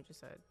last thing you just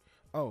said?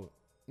 Oh,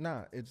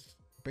 nah, it's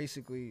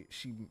basically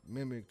she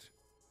mimicked.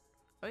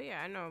 Oh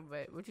yeah, I know,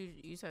 but what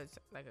you said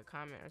like a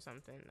comment or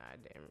something. I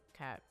didn't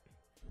cap,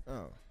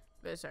 Oh,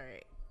 but it's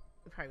alright.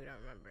 You probably don't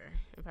remember.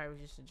 It probably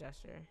was just a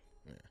gesture.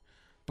 yeah.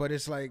 But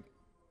it's like,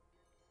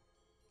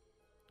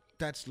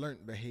 that's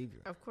learned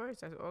behavior. Of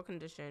course, that's all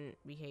conditioned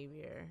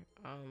behavior.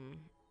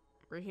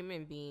 We're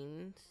human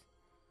beings.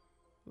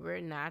 We're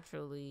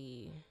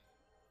naturally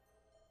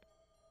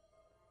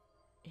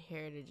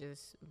here to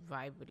just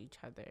vibe with each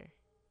other.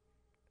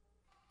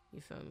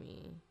 You feel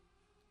me?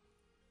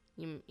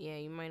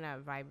 You might not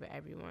vibe with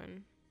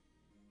everyone,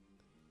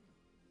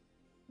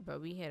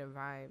 but we hit a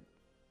vibe.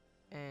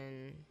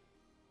 And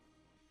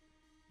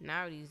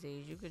now these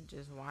days, you could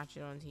just watch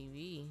it on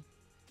TV.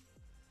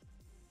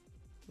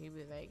 You'd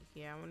be like,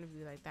 yeah, I want to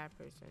be like that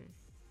person.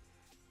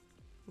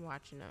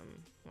 Watching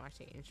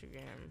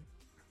Instagram.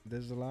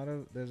 There's a lot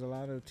of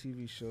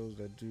TV shows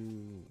that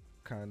do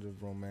kind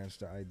of romance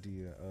the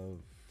idea of,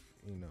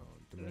 you know,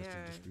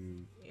 domestic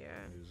dispute. Yeah.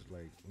 It's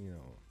like, you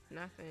know,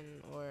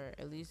 Nothing, or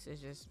at least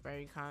it's just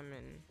very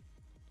common.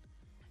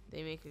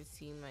 They make it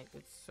seem like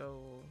it's so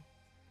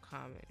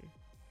common,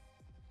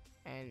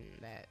 and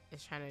that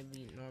it's trying to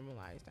be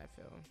normalized, I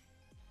feel.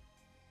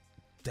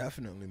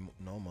 definitely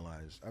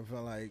normalized. I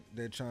feel like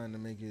they're trying to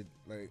make it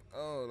like,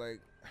 oh,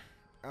 like,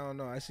 I don't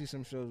know. I see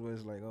some shows where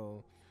it's like,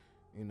 oh,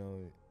 you know,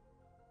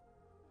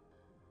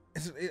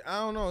 I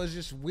don't know. It's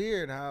just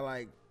weird how,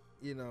 like,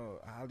 you know,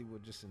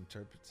 Hollywood just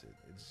interprets it.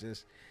 It's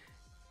just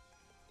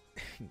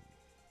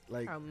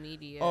like, How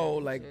media. oh,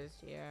 like, just,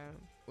 yeah.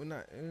 we're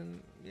not.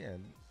 Yeah,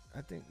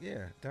 I think,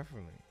 yeah,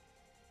 definitely.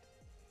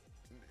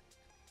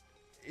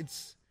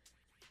 It's,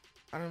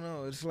 I don't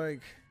know. It's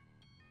like,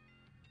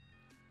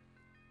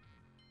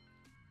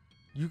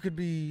 you could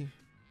be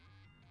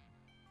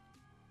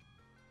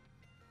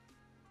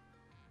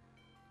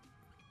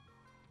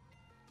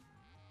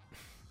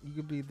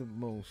the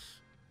most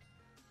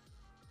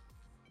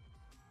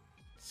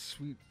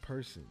sweet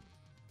person,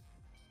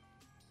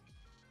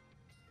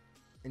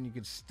 and you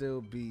could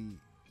still be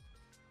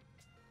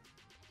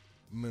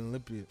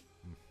manipulative.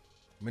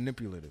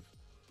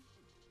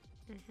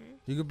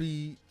 You could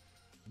be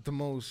the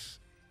most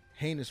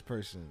heinous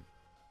person,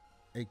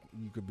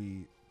 you could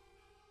be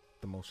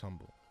the most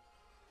humble.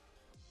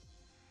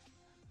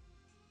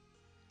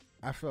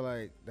 I feel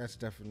like that's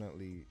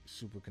definitely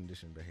super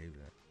conditioned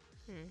behavior.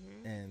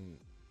 And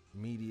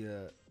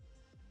media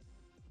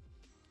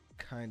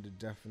kind of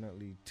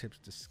definitely tips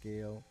the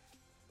scale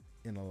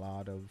in a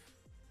lot of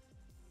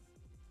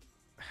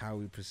how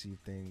we perceive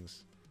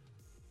things,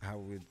 how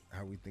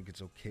we think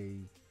it's okay,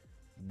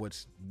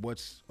 what's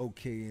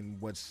okay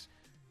and what's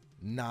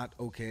not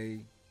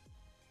okay.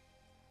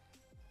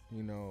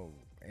 You know,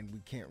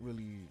 and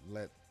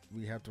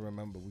we have to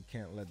remember, we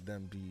can't let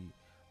them be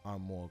our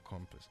moral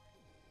compass.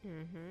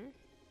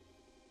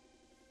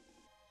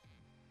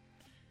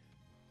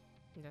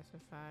 That's a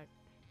fact.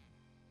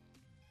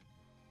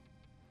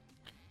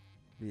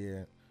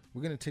 Yeah,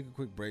 we're gonna take a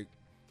quick break.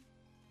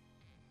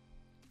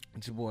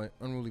 It's your boy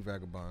Unruly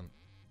Vagabond,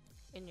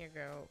 And your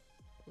girl,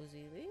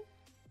 Uzi Lee.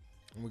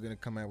 and we're gonna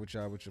come out with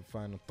y'all with your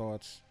final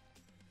thoughts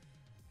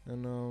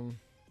and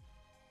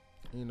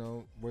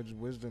words of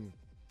wisdom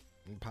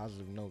and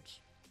positive notes.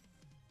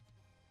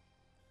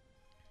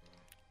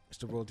 It's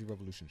the Royalty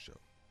Revolution Show.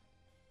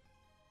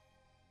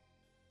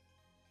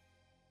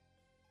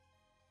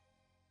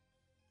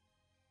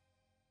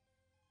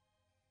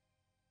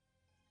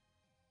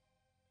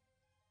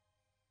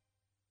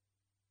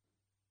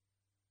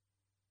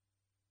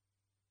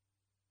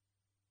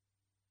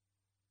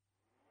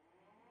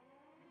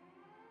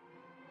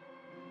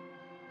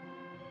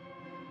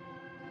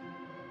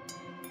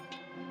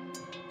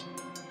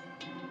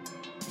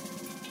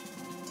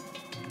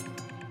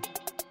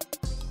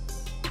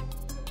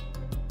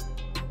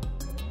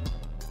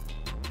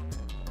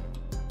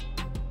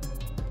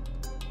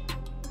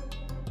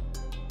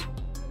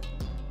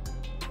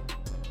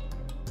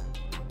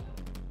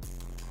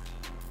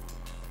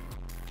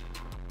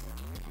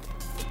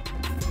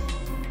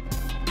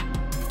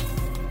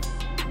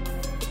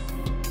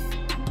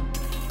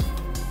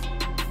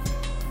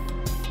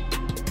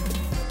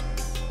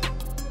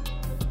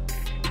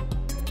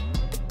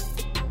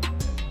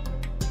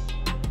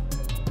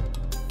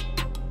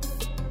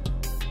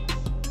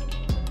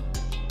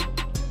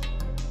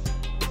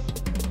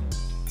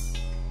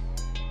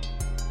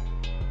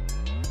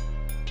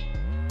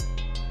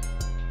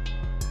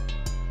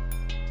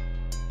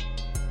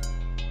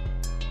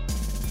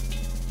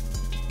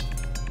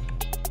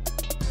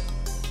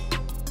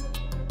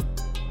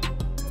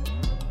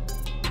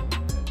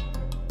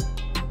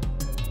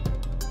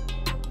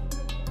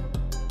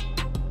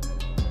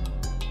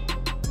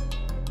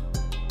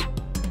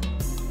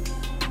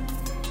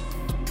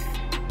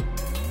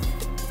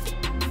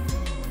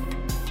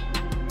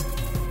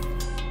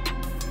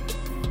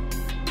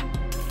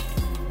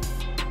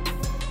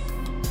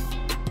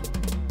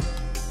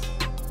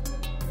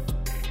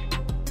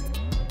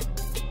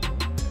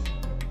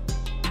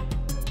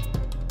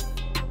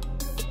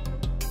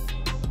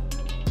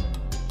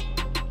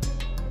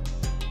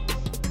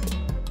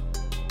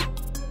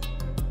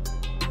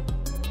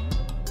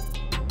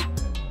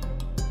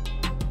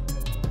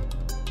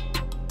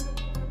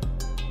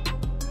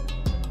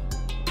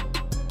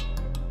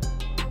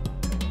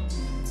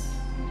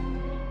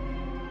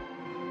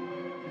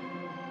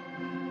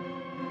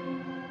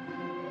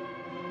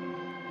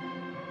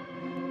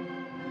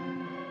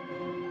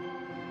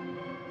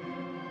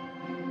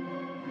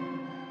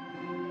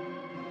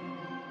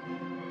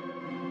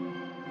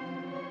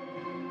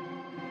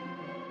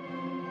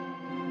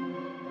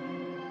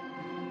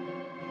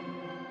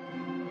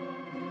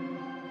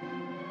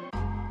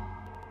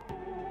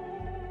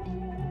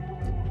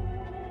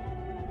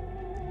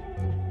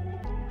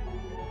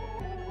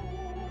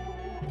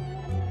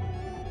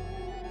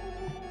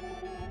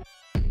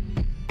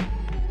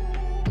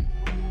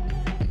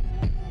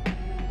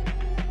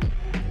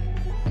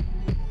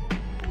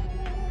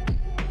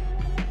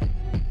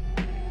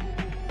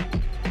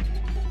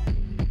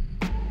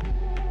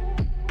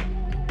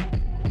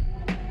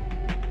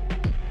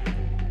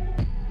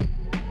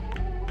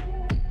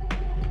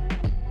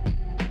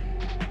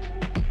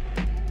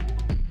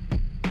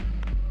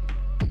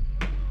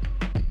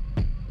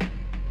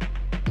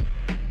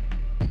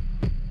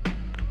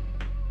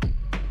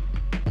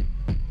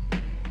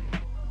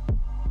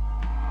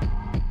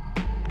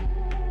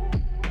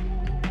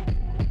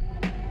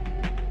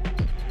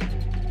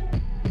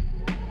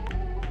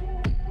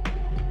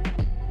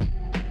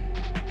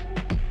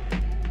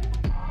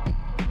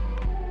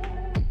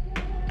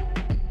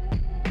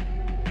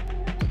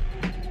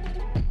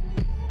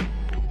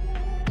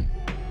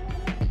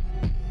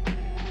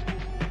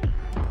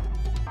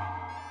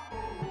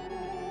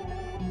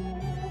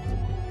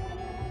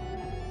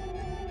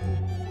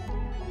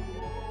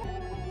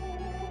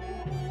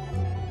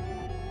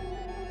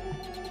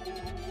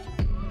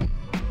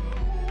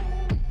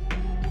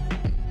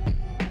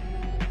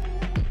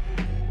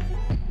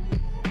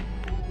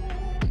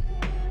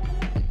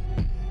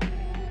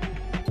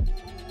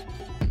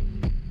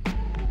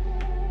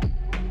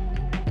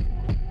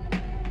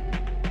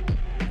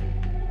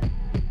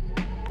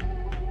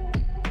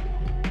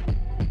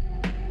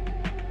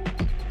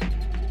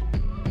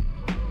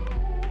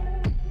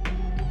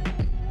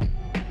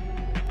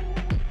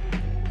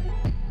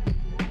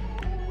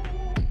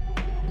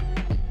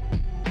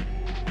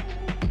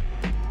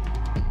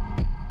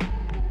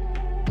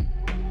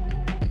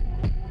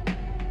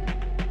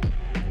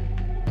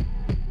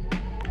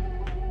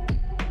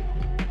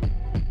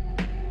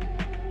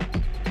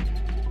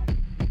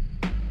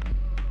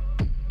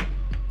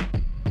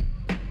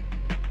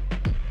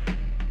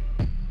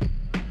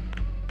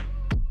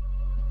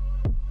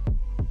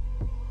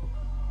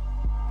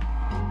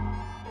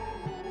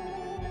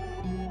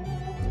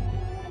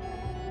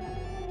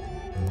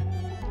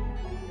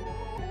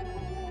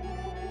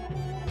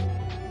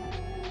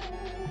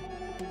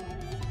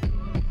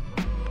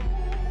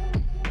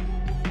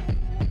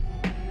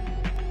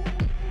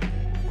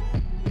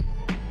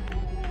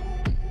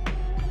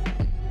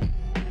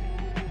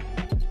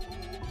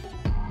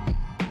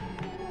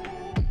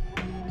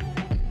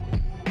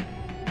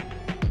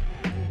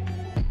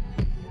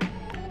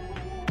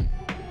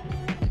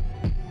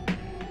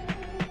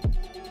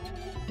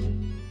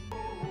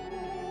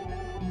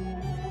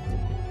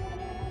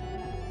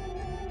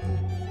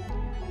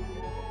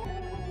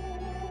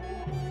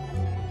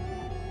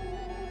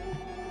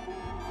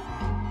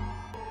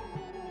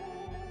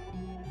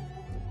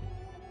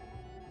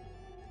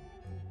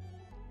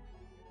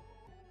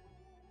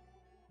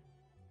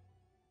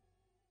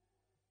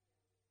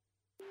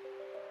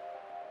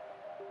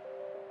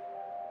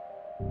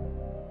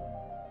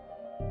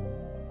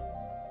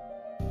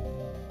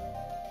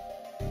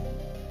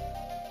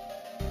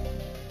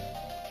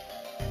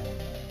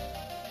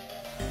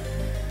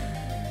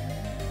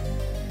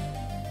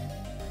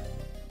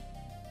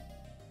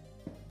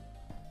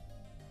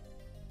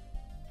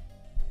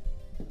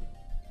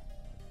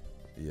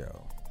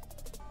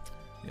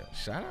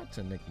 Shout out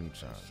to Nick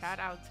Neutron. Shout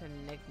out to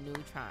Nick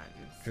Neutron.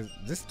 Because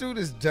this dude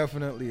is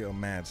definitely a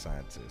mad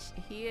scientist.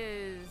 He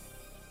is.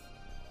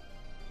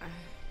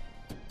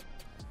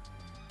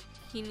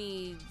 He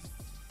needs.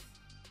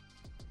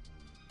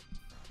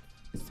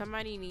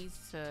 Somebody needs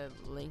to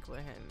link with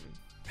him.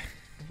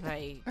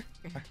 Like.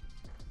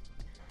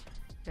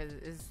 Because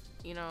it's.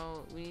 You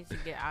know, we need to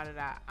get out of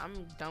that.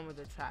 I'm done with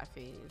the trap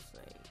phase.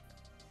 Like.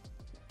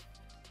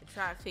 The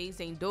trap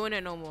phase ain't doing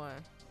it no more.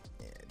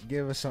 Yeah,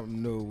 give us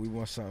something new. We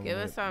want something. Give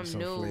us something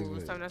new. Flavor.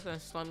 Something that's going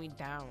to slow me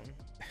down.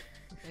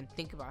 And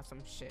think about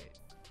some shit.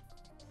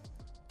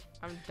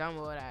 I'm done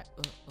with all that.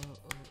 Like,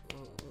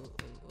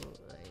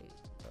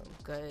 I'm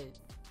good.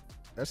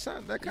 That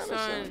kind of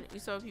sound. You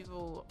saw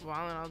people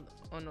wilding out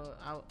on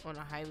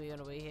the highway on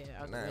the way here.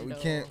 Nah, we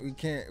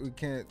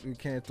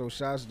can't throw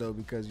shots though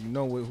because you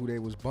know who they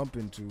was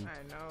bumping to.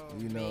 I know.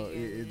 You know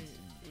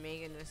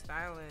Megan the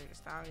stallion.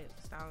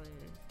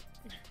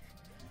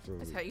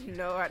 That's how you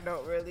know I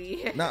don't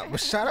really. Nah, but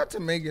shout out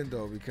to Megan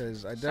though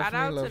because I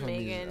definitely love her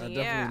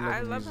music. I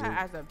love her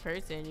as a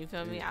person. You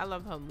feel me? I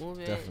love her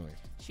movement. Definitely.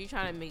 She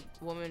trying to make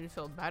women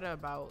feel better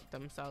about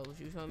themselves.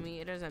 You feel me?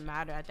 It doesn't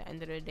matter. At the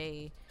end of the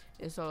day,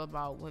 it's all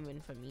about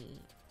women for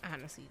me.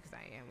 Honestly, because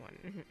I am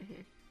one.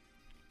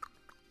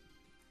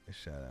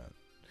 Shout out.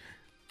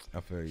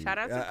 I feel you. Shout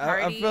out to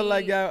Cardi. I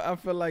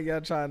feel like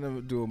y'all trying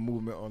to do a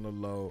movement on the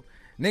low.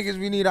 Niggas,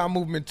 we need our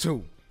movement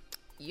too.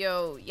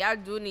 Yo, y'all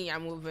do need y'all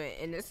movement,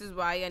 and this is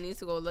why y'all need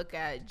to go look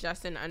at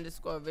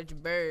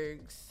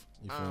Justin_Richberg's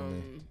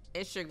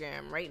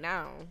Instagram right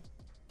now.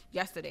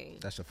 Yesterday.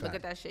 That's a fact. Look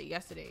at that shit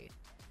yesterday.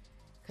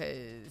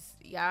 Cause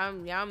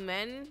y'all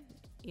men,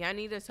 y'all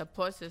need a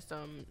support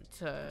system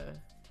to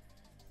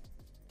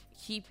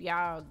keep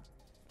y'all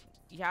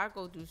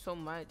go through so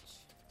much.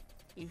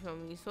 You feel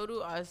me? So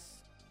do us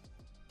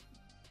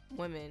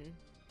women.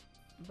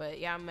 But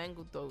y'all men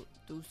go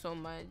through so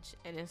much,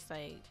 and it's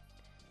like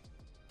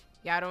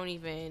y'all don't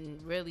even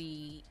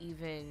really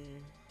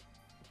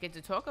get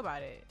to talk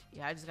about it.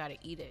 Y'all just gotta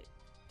eat it.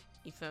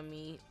 You feel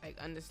me? Like,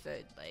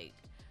 understood. Like,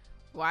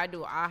 why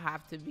do I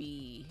have to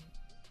be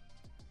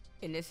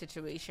in this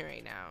situation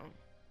right now?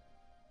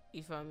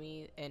 You feel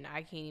me? And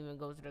I can't even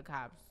go to the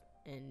cops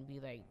and be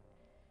like,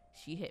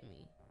 she hit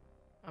me.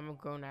 I'm a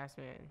grown ass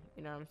man.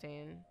 You know what I'm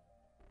saying?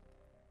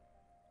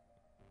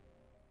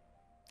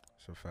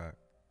 It's a fact.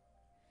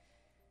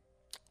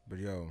 But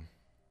yo,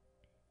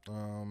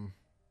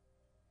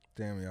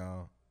 damn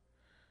y'all.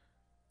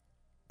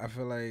 I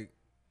feel like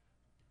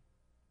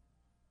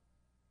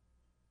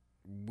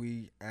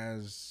we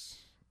as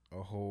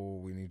a whole,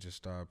 we need to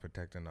start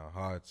protecting our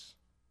hearts.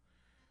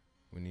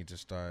 We need to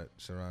start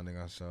surrounding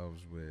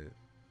ourselves with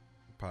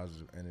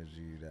positive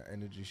energy. That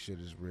energy shit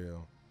is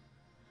real.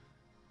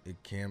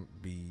 It can't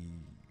be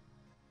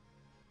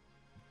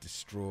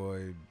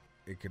destroyed.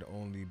 It could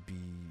only be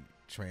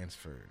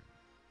transferred.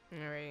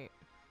 All right.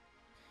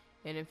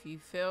 And if you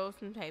feel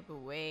some type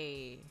of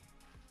way,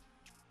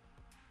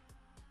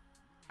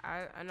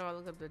 I know I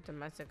looked up the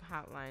domestic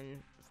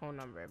hotline phone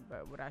number,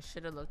 but what I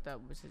should have looked up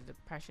was the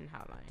depression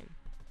hotline.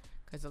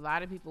 Because a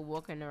lot of people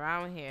walking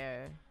around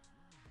here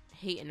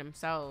hating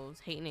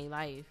themselves, hating their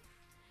life,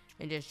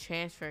 and just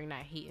transferring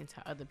that hate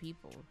into other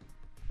people.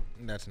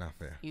 That's not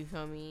fair. You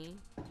feel me?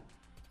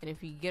 And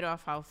if we get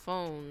off our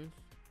phones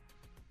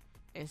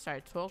and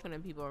start talking to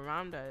people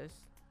around us,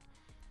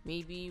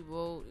 maybe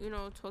we'll,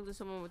 talk to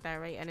someone with that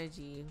right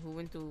energy who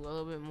went through a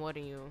little bit more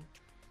than you,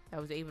 that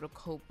was able to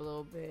cope a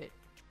little bit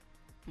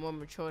more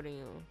mature than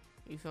you.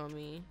 You feel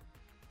me?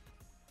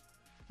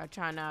 I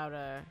try now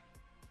to,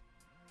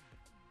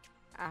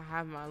 I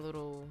have my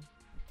little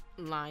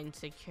line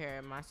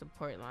secure, my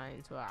support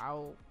line, so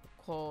I'll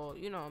call,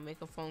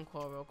 make a phone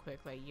call real quick,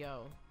 like,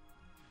 yo,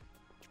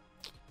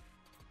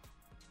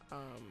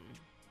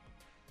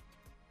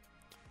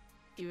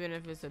 even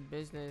if it's a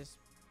business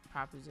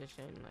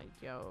proposition, like,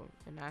 yo,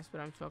 and that's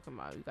what I'm talking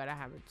about. You gotta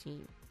have a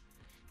team.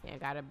 Yeah,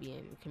 gotta be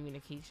in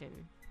communication.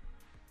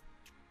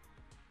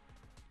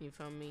 You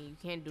feel me? You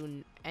can't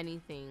do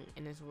anything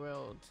in this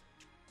world.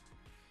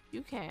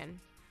 You can.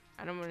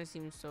 I don't want to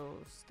seem so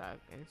stuck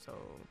and so.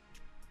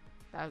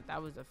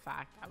 That was a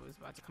fact I was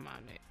about to come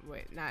out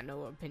with, not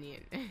no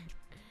opinion,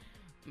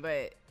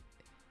 but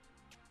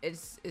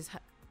it's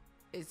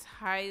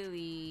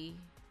highly.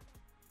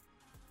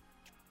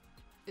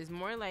 It's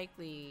more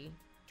likely.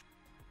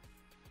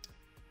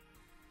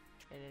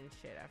 And then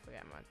shit, I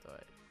forgot my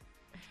thought.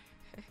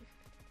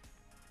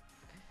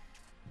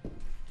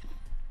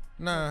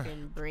 Nah.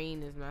 Fucking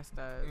brain is messed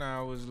up. Nah,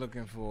 I was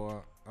looking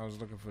for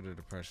the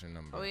depression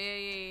number. Oh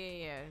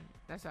yeah.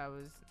 That's how I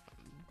was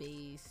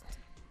based.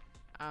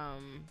 Yeah,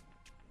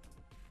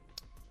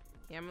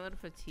 I'm a little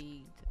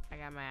fatigued. I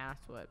got my ass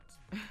whipped.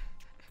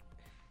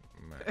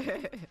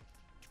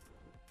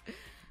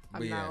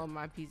 I'm not on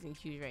my P's and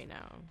Q's right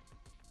now.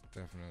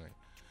 Definitely.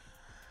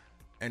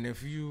 And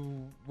if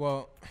you,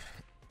 and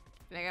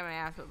I got my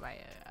ass whipped by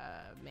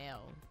a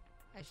male,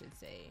 I should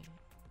say.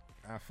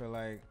 I feel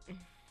like,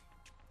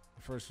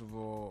 first of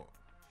all,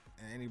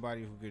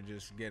 anybody who could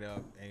just get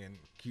up and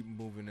keep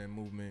moving their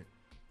movement,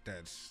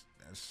 that's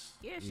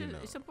Yeah, you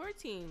know, support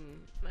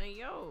team. Like,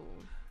 yo,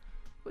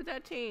 would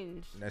that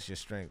change? that's your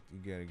strength. You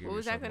gotta give What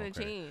was yourself that more gonna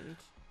credit. change?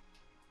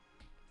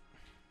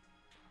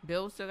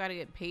 Bills still gotta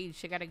get paid.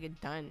 Shit gotta get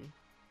done.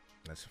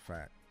 That's a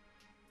fact.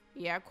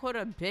 Yeah, I caught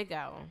a big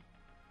L.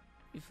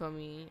 You feel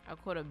me? I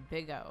caught a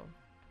big L.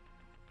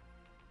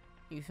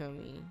 You feel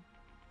me?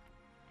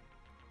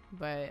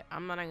 But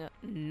I'm not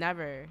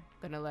never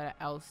gonna let an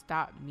L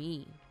stop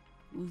me.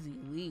 Uzi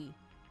Lee.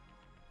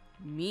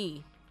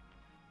 Me.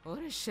 All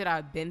the shit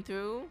I've been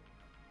through.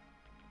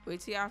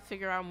 Wait till y'all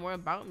figure out more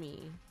about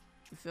me.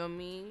 You feel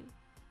me?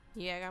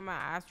 Yeah, I got my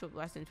ass whooped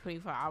less than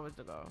 24 hours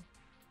ago.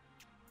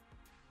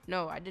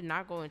 No, I did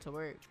not go into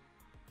work.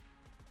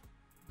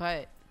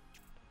 But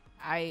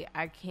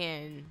I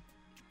can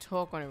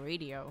talk on the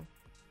radio.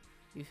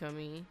 You feel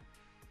me?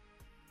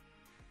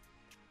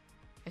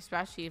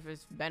 Especially if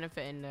it's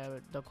benefiting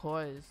the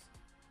cause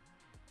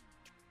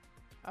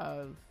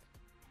of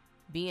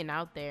being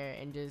out there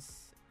and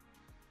just,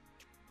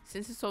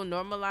 since it's so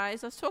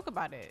normalized, let's talk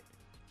about it.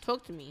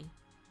 Talk to me.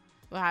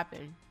 What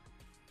happened?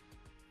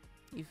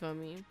 You feel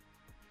me?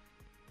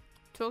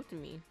 Talk to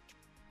me.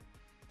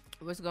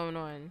 What's going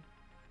on?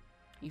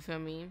 You feel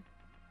me?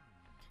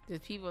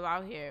 There's people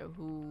out here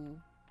who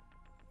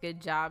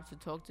get jobs to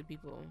talk to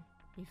people.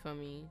 You feel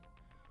me?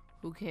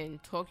 Who can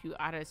talk you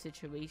out of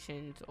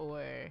situations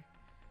or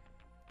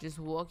just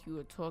walk you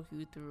or talk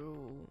you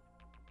through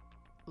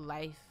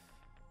life.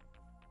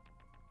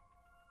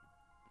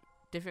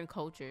 Different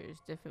cultures,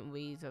 different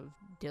ways of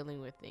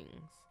dealing with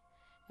things.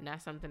 And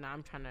that's something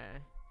I'm trying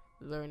to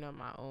learn on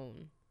my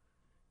own.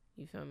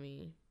 You feel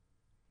me?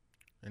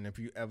 And if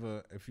you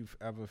ever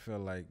feel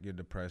like you're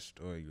depressed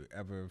or you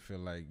ever feel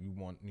like you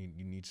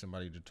need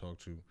somebody to talk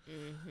to,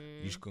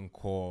 you can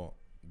call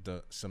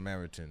the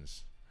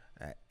Samaritans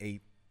at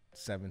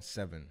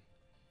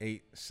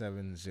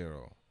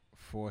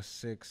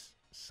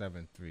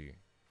 877-870-4673.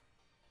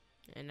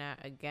 And that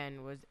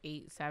again was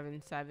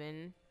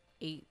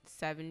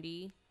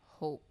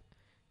 877-870-HOPE.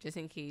 Just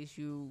in case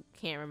you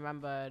can't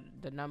remember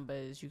the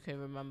numbers, you can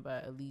remember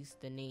at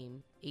least the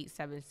name.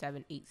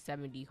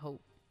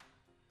 877-870-HOPE.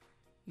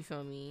 You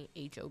feel me?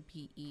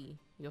 HOPE.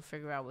 You'll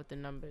figure out what the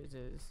numbers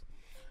is.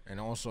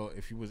 And also,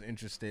 if you was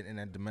interested in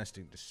that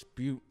domestic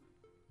dispute,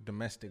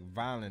 domestic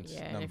violence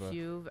yeah, number. and if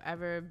you've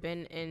ever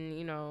been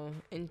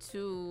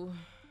into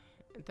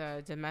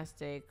the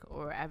domestic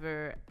or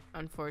ever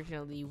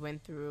unfortunately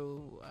went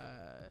through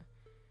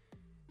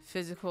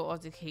physical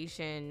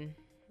altercation,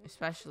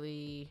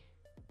 especially,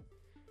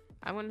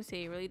 I want to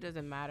say it really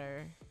doesn't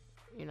matter,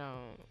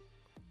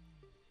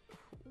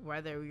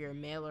 whether you're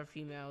male or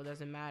female,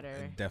 doesn't matter.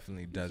 It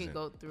definitely doesn't. You can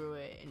go through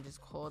it and just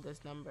call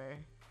this number.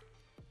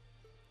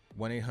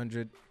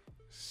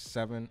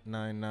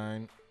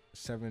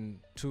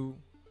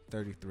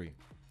 1-800-799-7233.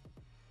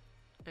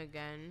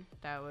 Again,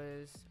 that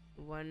was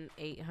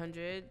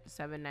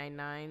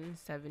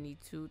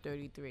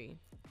 1-800-799-7233.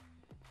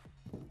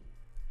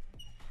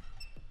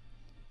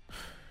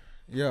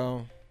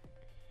 Yo.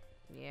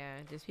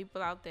 Yeah, there's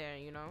people out there,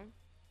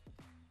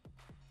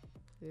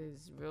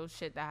 There's real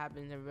shit that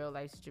happens in real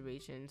life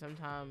situations.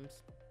 Sometimes,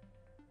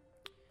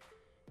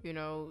 you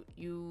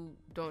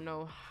don't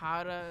know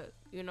how to,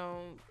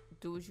 do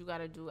what you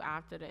gotta do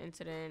after the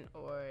incident,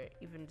 or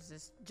even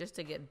just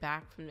to get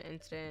back from the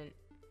incident.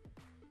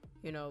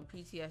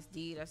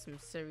 PTSD, that's some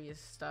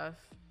serious stuff.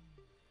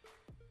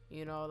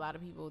 A lot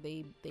of people,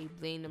 they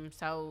blame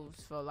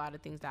themselves for a lot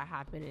of things that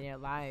happen in their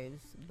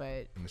lives,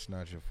 but And it's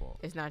not your fault.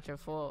 it's not your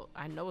fault.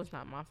 I know it's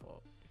not my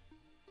fault.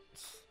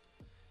 It's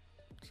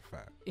a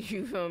fact.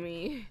 You feel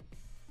me?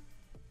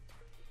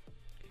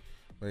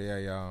 But yeah,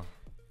 y'all.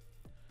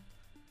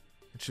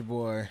 It's your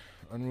boy,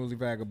 Unruly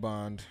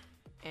Vagabond.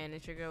 And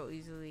it's your girl,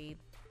 Easily.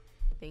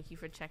 Thank you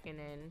for checking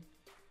in.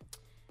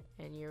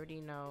 And you already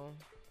know.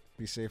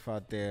 Be safe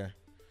out there.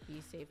 Be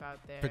safe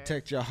out there.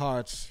 Protect your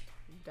hearts.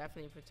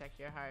 Definitely protect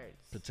your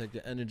hearts. Protect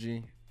your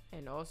energy.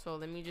 And also,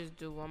 let me just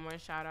do one more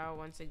shout out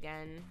once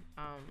again.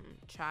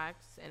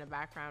 Tracks in the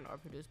background are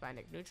produced by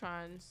Nick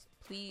Neutrons.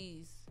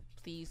 Please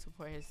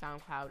support his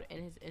SoundCloud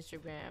and his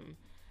Instagram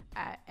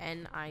at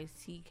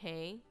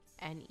NickNeutronz.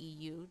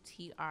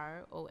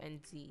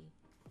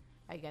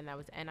 Again, that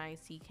was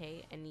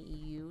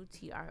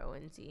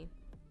NickNeutronz.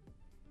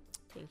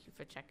 Thank you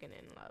for checking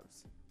in,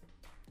 loves.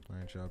 All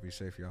right, y'all. Be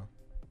safe, y'all.